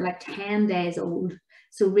photograph are like 10 days old.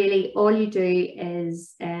 So really all you do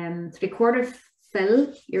is 3/4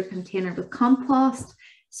 fill your container with compost,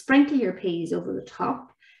 sprinkle your peas over the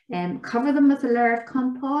top, and cover them with a layer of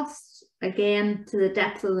compost, again to the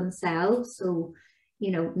depth of themselves, so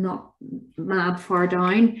not mad far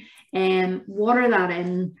down, and water that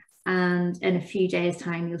in, and in a few days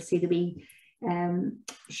time you'll see the wee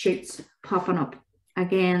shoots popping up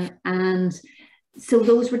again. And so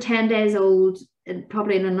those were 10 days old, and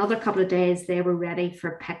probably in another couple of days they were ready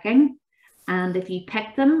for picking. And if you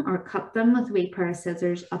pick them or cut them with a wee pair of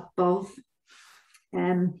scissors above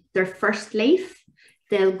their first leaf,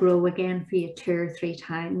 they'll grow again for you 2 or 3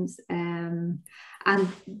 times. And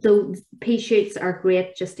those pea shoots are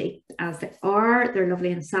great just to eat as they are. They're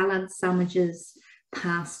lovely in salads, sandwiches,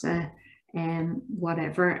 pasta,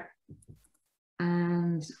 whatever.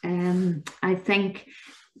 And I think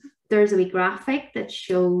there's a wee graphic that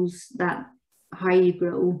shows that how you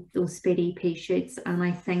grow those speedy pea shoots, and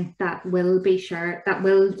I think that will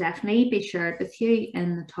definitely be shared with you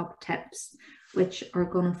in the top tips, which are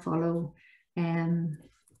going to follow,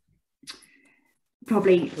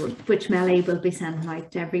 probably, which Melly will be sending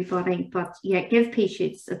out to everybody. But yeah, give pea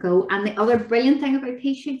shoots a go. And the other brilliant thing about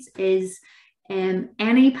pea shoots is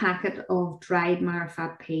any packet of dried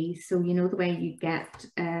marifat peas, so the way you get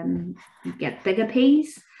bigger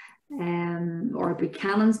peas, or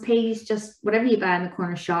Buchanan's peas, just whatever you buy in the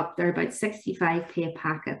corner shop, they're about 65p a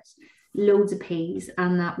packet, loads of peas,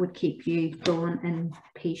 and that would keep you going in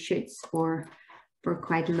pea shoots for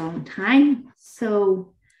quite a long time.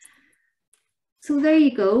 So there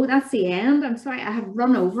you go, that's the end. I'm sorry I have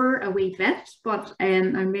run over a wee bit, but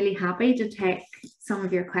I'm really happy to take some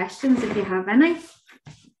of your questions if you have any.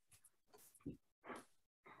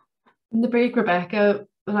 In the break, Rebecca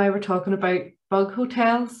and I were talking about bug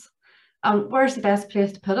hotels. Where's the best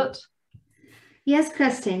place to put it? Yes,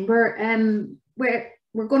 Christine, we're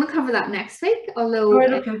going to cover that next week. Although,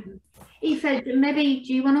 right, okay. Aoife, maybe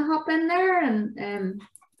do you want to hop in there and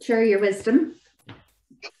share your wisdom?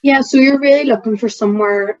 Yeah, so you're really looking for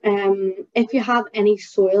somewhere, if you have any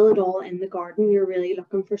soil at all in the garden, you're really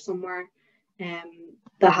looking for somewhere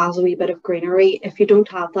that has a wee bit of greenery. If you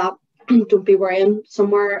don't have that, don't be worrying.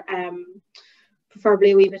 Somewhere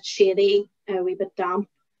preferably a wee bit shady, a wee bit damp.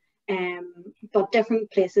 But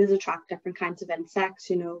different places attract different kinds of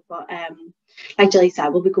insects, but like Jilly said,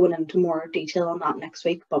 we'll be going into more detail on that next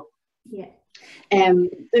week. But yeah,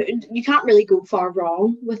 you can't really go far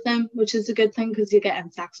wrong with them, which is a good thing because you get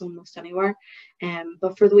insects almost anywhere.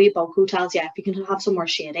 But for the wee bug hotels, yeah, if you can have somewhere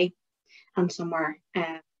shady and somewhere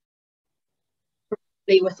with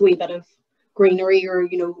a wee bit of greenery or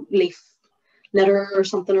leaf litter or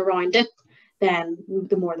something around it, then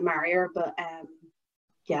the more the merrier. But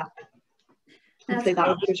yeah, hopefully that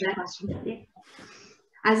answers your question.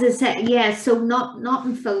 As I said, yeah, so not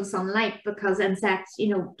in full sunlight, because insects, they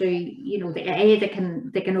can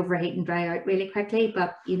overheat and dry out really quickly,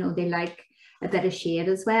 but they like a bit of shade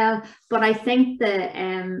as well. But I think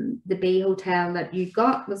the bee hotel that you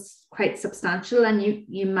got was quite substantial, and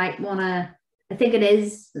you might want to, I think it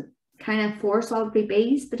is kind of 4 solitary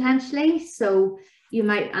bees potentially, so you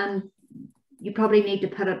might, and you probably need to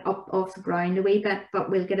put it up off the ground a wee bit,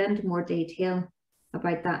 but we'll get into more detail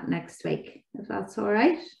about that next week, if that's all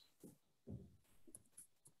right.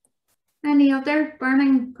 Any other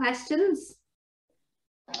burning questions?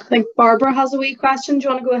 I think Barbara has a wee question. Do you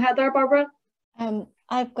want to go ahead there, Barbara?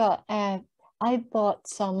 I've got I bought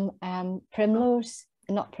some bluebell,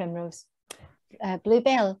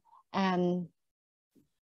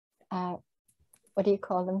 what do you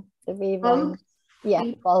call them, the wee ones?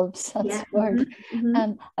 Yeah, bulbs, that's the word.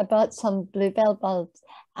 I bought some bluebell bulbs,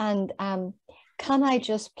 and can I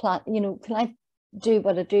just plant, can I do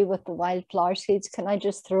what I do with the wildflower seeds? Can I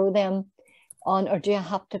just throw them on, or do I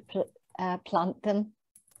have to plant them?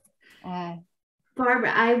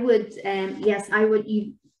 Barbara, I would, yes, I would,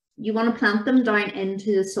 you want to plant them down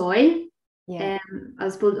into the soil. Yeah. I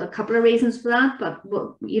suppose a couple of reasons for that, but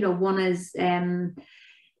one is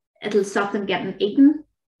it'll stop them getting eaten.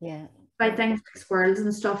 Yeah. By things like squirrels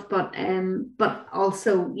and stuff, but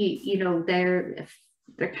also if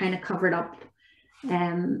they're kind of covered up,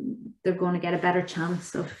 they're going to get a better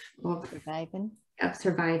chance of surviving.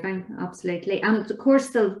 Absolutely. And of course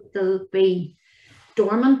they'll be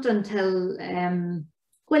dormant until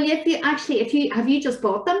well, have you just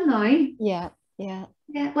bought them now?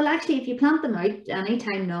 Yeah, well, actually, if you plant them out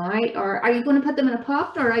anytime now, or are you going to put them in a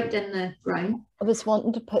pot or out in the ground? I was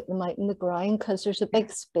wanting to put them out in the ground because there's a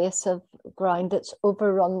big space of ground that's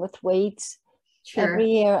overrun with weeds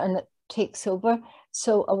every year, and it takes over.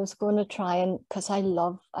 So I was going to try, and because I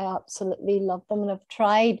absolutely love them, and I've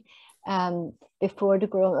tried before to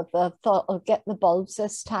grow them. I thought I'll get the bulbs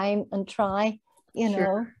this time and try, you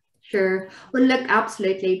know. Sure. Well, look,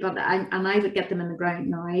 absolutely. But I would get them in the ground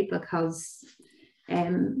now because,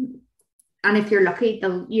 and if you're lucky,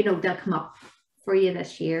 they'll come up for you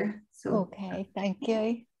this year. So Okay, thank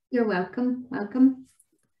you. You're welcome. Welcome.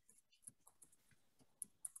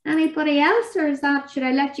 Anybody else, or should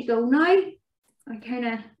I let you go now?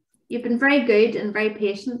 You've been very good and very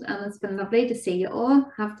patient, and it's been lovely to see you all,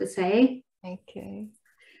 have to say. Thank you.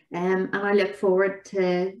 And I look forward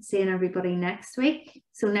to seeing everybody next week.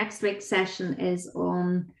 So next week's session is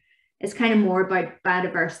kind of more about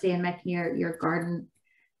biodiversity and making your garden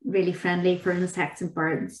really friendly for insects and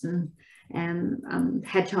birds and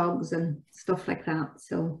hedgehogs and stuff like that.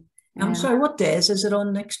 So I'm sorry, what days is it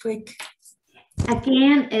on next week?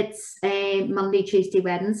 Again, it's a Monday, Tuesday,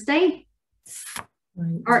 Wednesday.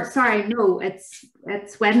 Right. Or sorry, no, it's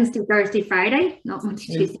Wednesday, Thursday, Friday, not Monday,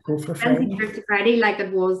 Tuesday. Go for Friday. Wednesday, Thursday, Friday, like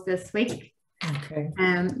it was this week. Okay.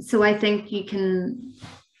 So I think you've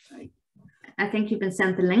been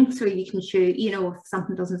sent the link, so you can choose, if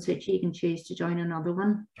something doesn't suit you, you can choose to join another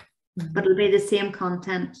one. Mm-hmm. But it'll be the same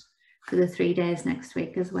content for the 3 days next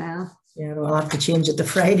week as well. Yeah, we'll have to change it to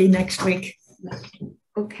Friday next week.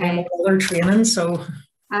 Okay. Other training, so.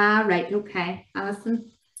 Right, okay.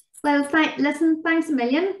 Alison. Well, thanks a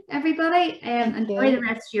million, everybody. Enjoy the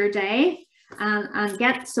rest of your day and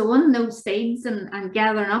get sowing those seeds and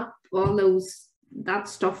gathering up all that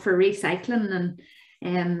stuff for recycling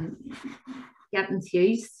and getting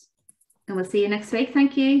used. And we'll see you next week.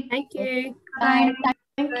 Thank you. Thank you. Bye.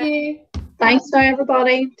 Thank you. Thanks,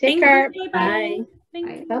 everybody. Take care. Bye.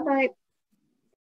 Bye. Bye-bye.